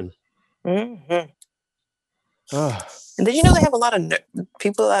uncertain. Mm-hmm. And did you know they have a lot of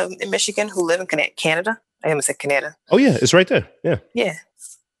people in Michigan who live in Canada? I almost said Canada. Oh yeah, it's right there. Yeah. Yeah.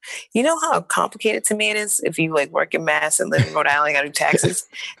 You know how complicated to me it is if you like work in Mass and live in Rhode Island, you gotta do taxes.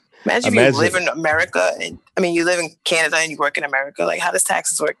 Imagine if you live in America you live in Canada and you work in America. Like, how does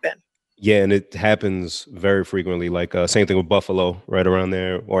taxes work then? Yeah, and it happens very frequently. Like same thing with Buffalo, right around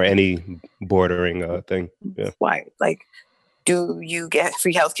there, or any bordering thing. Yeah. Why? Like, do you get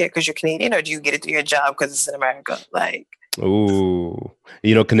free healthcare because you're Canadian, or do you get it through your job because it's in America? Like, ooh,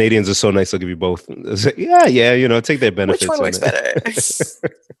 Canadians are so nice. They'll give you both. Yeah, take their benefits. Which one works better?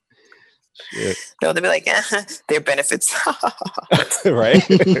 Yeah. No, they'll be like, their benefits. Right?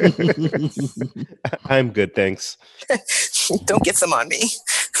 I'm good, thanks. Don't get some on me.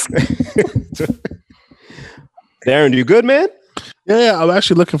 Darren, you good, man? Yeah, I'm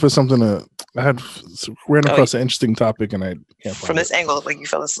actually looking for something I ran across an interesting topic and I can't find from this angle, like you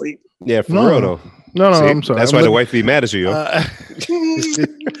fell asleep. Yeah, for real though. No, I'm sorry. That's why the wife be mad at you.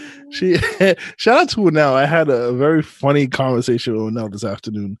 She shout out to Unel. I had a very funny conversation with Unel this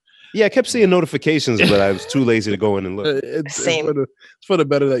afternoon. Yeah, I kept seeing notifications, but I was too lazy to go in and look. Same. It's for the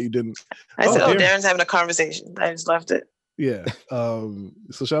better that you didn't. I said, Darren's having a conversation. I just left it. Yeah.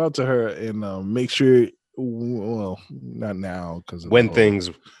 So shout out to her and make sure. Well, not now because when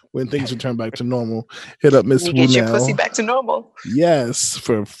things return back to normal, hit up Miss Wu get your now. pussy back to normal. Yes,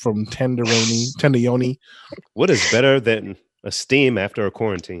 from Tenderoni. What is better than a steam after a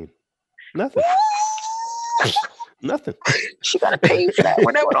quarantine? Nothing. Nothing. She got to pay for that.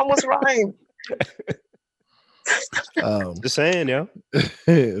 When that would almost rhyme. Just saying, yo.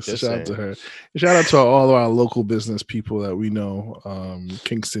 So shout out to her. Shout out to all of our local business people that we know.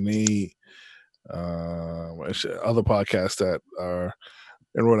 Kingston 8. Other podcasts that are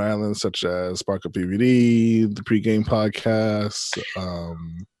in Rhode Island, such as Spark Up PVD, the Pregame Podcast.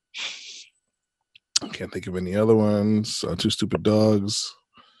 I can't think of any other ones. Two Stupid Dogs,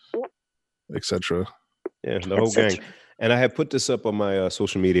 etc. Yeah, the whole gang. And I had put this up on my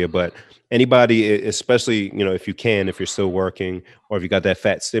social media, but anybody, especially, if you can, if you're still working or if you got that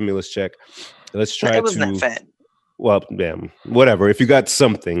fat stimulus check, let's try it wasn't that fat. Well, damn, whatever. If you got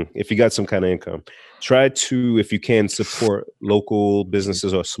some kind of income, try to, if you can, support local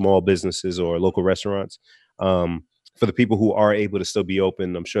businesses or small businesses or local restaurants. For the people who are able to still be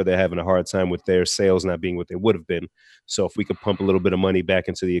open, I'm sure they're having a hard time with their sales not being what they would have been. So if we could pump a little bit of money back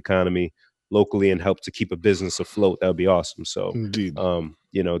into the economy locally and help to keep a business afloat, that would be awesome. So, indeed,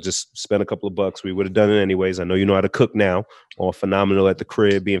 just spend a couple of bucks. We would have done it anyways. I know you know how to cook now, all phenomenal at the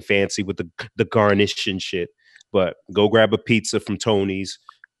crib, being fancy with the garnish and shit. But go grab a pizza from Tony's.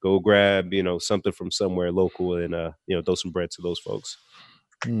 Go grab, something from somewhere local and, throw some bread to those folks.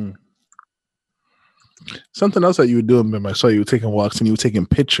 Something else that you were doing, Bim, I saw you were taking walks and you were taking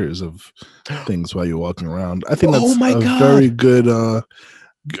pictures of things while you're walking around. I think that's very good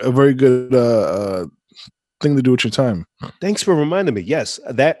thing to do with your time. Thanks for reminding me. Yes,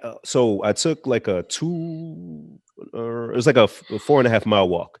 that. So I took like it was like a 4.5 mile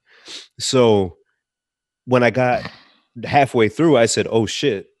walk. So when I got halfway through, I said, "Oh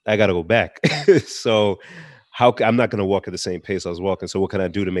shit, I got to go back." So I'm not going to walk at the same pace I was walking. So what can I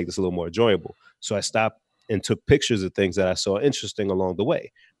do to make this a little more enjoyable? So I stopped and took pictures of things that I saw interesting along the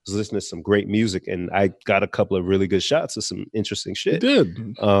way. I was listening to some great music and I got a couple of really good shots of some interesting shit. You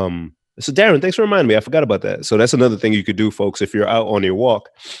did. So Darren, thanks for reminding me. I forgot about that. So that's another thing you could do, folks. If you're out on your walk,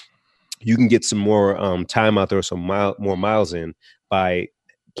 you can get some more time out there, some more miles in by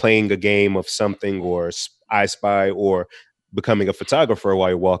playing a game of something or I Spy or becoming a photographer while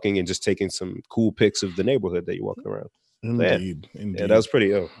you're walking and just taking some cool pics of the neighborhood that you're walking around. Indeed. Yeah, that was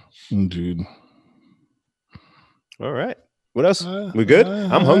pretty ill. Indeed. All right. What else? We good?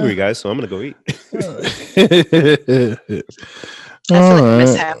 I'm hungry, guys, so I'm going to go eat. I feel like I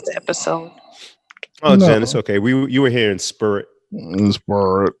missed half the episode. Oh, no. Jen, it's okay. You were here in spirit. In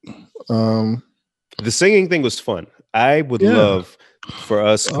spirit. The singing thing was fun. I would love for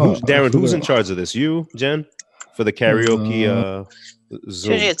us. Darren, who's in charge of this? You, Jen? For the karaoke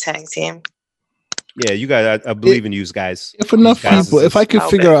Zoom. Should you tag team? Yeah, you guys. I believe in you guys. If enough people, if I could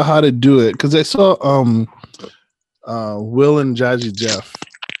figure out how to do it, because I saw Will and Jazzy Jeff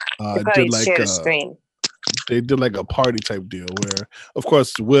did like a screen. They did like a party type deal where, of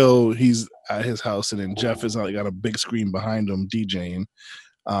course, Will, he's at his house, and then Jeff is got a big screen behind him DJing.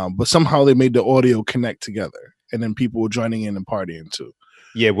 But somehow they made the audio connect together, and then people were joining in and partying too.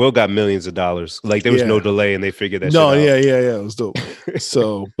 Yeah, Will got millions of dollars. Like there was no delay, and they figured that. No, shit out. Yeah, it was dope.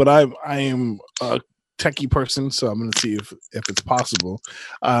 So, but I am a techie person, so I'm gonna see if it's possible.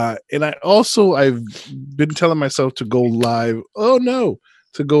 And I've been telling myself to go live. Oh no,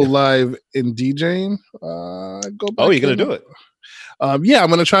 to go live in DJing. Go back. Oh, you're gonna do it? Yeah, I'm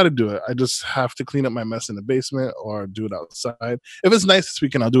gonna try to do it. I just have to clean up my mess in the basement or do it outside. If it's nice this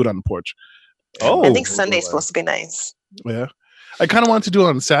weekend, I'll do it on the porch. Oh, I think Sunday's supposed to be nice. Yeah. I kind of want to do it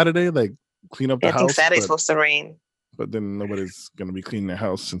on Saturday, like clean up the house. I think Saturday's supposed to rain. But then nobody's going to be cleaning their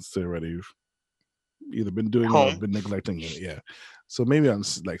house since they're already either been doing it or been neglecting it. Yeah. So maybe on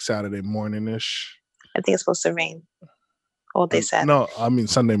like Saturday morning-ish. I think it's supposed to rain all day Saturday. No, I mean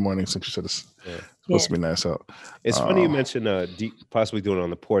Sunday morning since you said it's supposed to be nice out. It's funny you mentioned possibly doing it on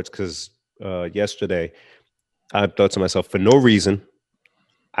the porch because yesterday I thought to myself, for no reason,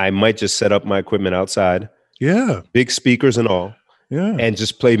 I might just set up my equipment outside. Yeah. Big speakers and all. Yeah. And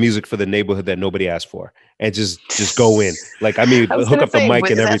just play music for the neighborhood that nobody asked for. And just go in. Like, I mean, hook up the mic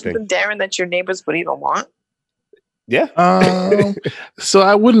and everything. Darren, that your neighbors would even want? Yeah. So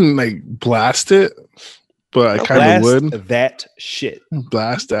I wouldn't like blast it, but I kind of would. That shit.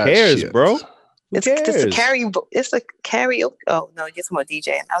 Blast that Who cares, shit. Bro? It's a karaoke. Oh, no, you're talking about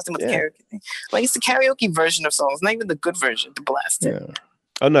DJ. I was talking about the karaoke thing. Like, it's the karaoke version of songs, not even the good version to blast it. Yeah.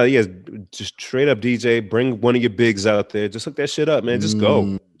 Oh no, yes, just straight up DJ. Bring one of your bigs out there. Just hook that shit up, man. Just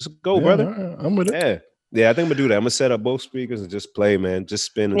go, brother. Right. I'm with it. Yeah. I think I'm gonna do that. I'm gonna set up both speakers and just play, man. Just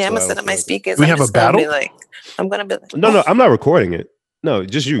spin. Yeah, I'm gonna set up my speakers. We have a battle. I'm gonna be like, no, I'm not recording it. No,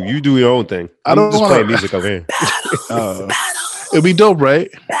 just you. You do your own thing. I don't just play music over here. It'd be dope, right?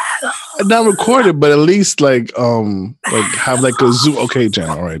 Not recorded, but at least like have like a Zoom. Okay, Jen.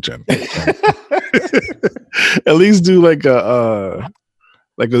 All right, Jen. At least do like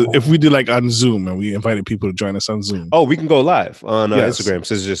if we did like on Zoom and we invited people to join us on Zoom. Oh, we can go live on Instagram.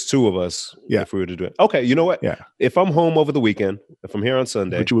 So it's just two of us. Yeah. If we were to do it. Okay. You know what? Yeah. If I'm home over the weekend, if I'm here on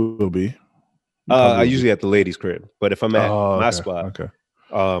Sunday, which you will be. I usually at the ladies' crib, but if I'm at my spot,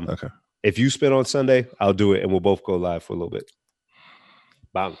 okay. If you spin on Sunday, I'll do it and we'll both go live for a little bit.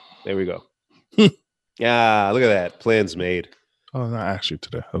 Bang. There we go. Yeah. Look at that. Plans made. Oh, not actually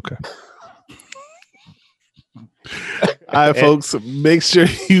today. Okay. All right, folks. Make sure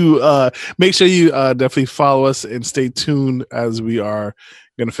you definitely follow us and stay tuned as we are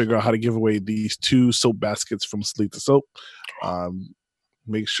going to figure out how to give away these 2 soap baskets from Salita Soap.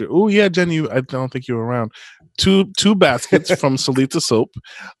 Make sure. Oh yeah, Jen, I don't think you were around. Two baskets from Salita Soap.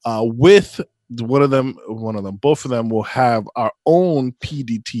 With both of them will have our own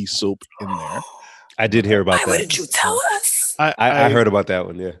PDT soap in there. I did hear about that. Why did you tell us? I heard about that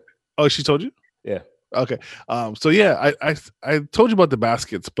one. Yeah. Oh, she told you? Yeah. Okay. So yeah, I told you about the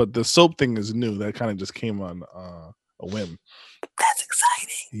baskets, but the soap thing is new. That kind of just came on a whim. That's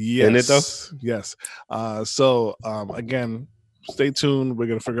exciting. Yes. Isn't it though? Yes. So again, stay tuned. We're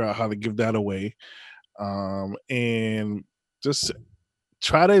gonna figure out how to give that away. And just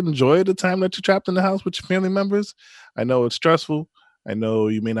try to enjoy the time that you're trapped in the house with your family members. I know it's stressful. I know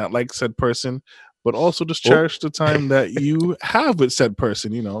you may not like said person, but also just cherish the time that you have with said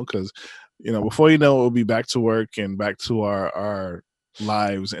person, because, before you know, we'll be back to work and back to our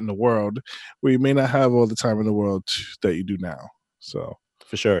lives in the world where you may not have all the time in the world that you do now. So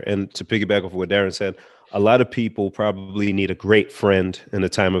for sure. And to piggyback off what Darren said, a lot of people probably need a great friend in the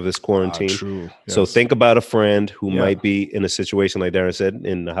time of this quarantine. True. Yes. So think about a friend who might be in a situation like Darren said,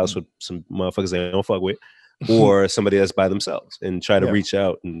 in the house with some motherfuckers they don't fuck with, or somebody that's by themselves, and try to reach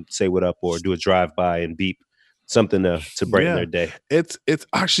out and say what up, or do a drive by and beep something to brighten their day. It's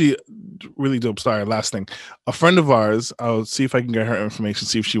actually really dope. Sorry, last thing. A friend of ours, I'll see if I can get her information,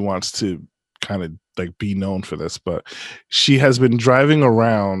 see if she wants to kind of like be known for this, but she has been driving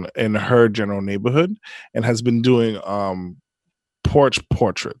around in her general neighborhood and has been doing porch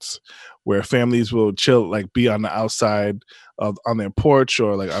portraits where families will chill, like be on the outside on their porch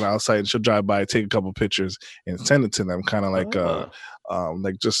or like on the outside, and she'll drive by, take a couple pictures and send it to them, kind of like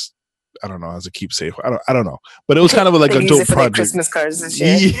just, I don't know, as a keepsake. I don't know, but it was kind of like a dope project. Christmas cards this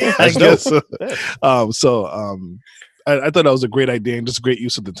year. Yeah, I guess so. I thought that was a great idea and just a great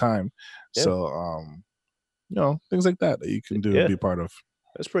use of the time. Yeah. So, things like that you can do and be part of.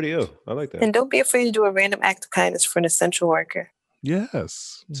 That's pretty ill. I like that. And don't be afraid to do a random act of kindness for an essential worker.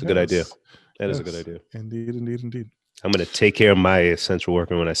 Yes. It's a good idea. That is a good idea. Indeed. I'm going to take care of my essential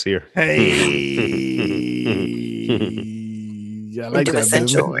worker when I see her. Hey. Yeah, I like that.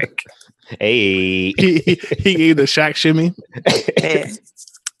 Essential work. Hey. He gave the Shaq shimmy.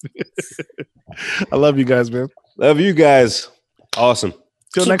 I love you guys, man. Love you guys. Awesome.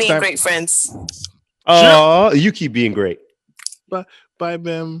 Till next being time. Great friends. Oh, you keep being great. Bye,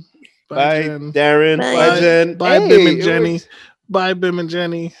 Bim. Bye, Jen. Darren. Bye, Jen. Bye, Bim and Jenny. Bye, Bim and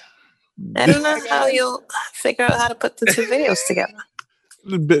Jenny. I don't know how you'll figure out how to put the 2 videos together.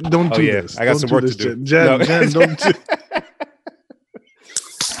 Don't do this. I got some work to do. Jen, don't do.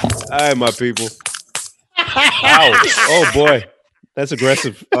 All right, my people. Ow. Oh, boy. That's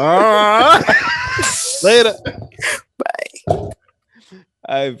aggressive. Later. Bye. All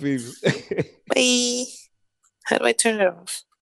right, people. Bye. How do I turn it off?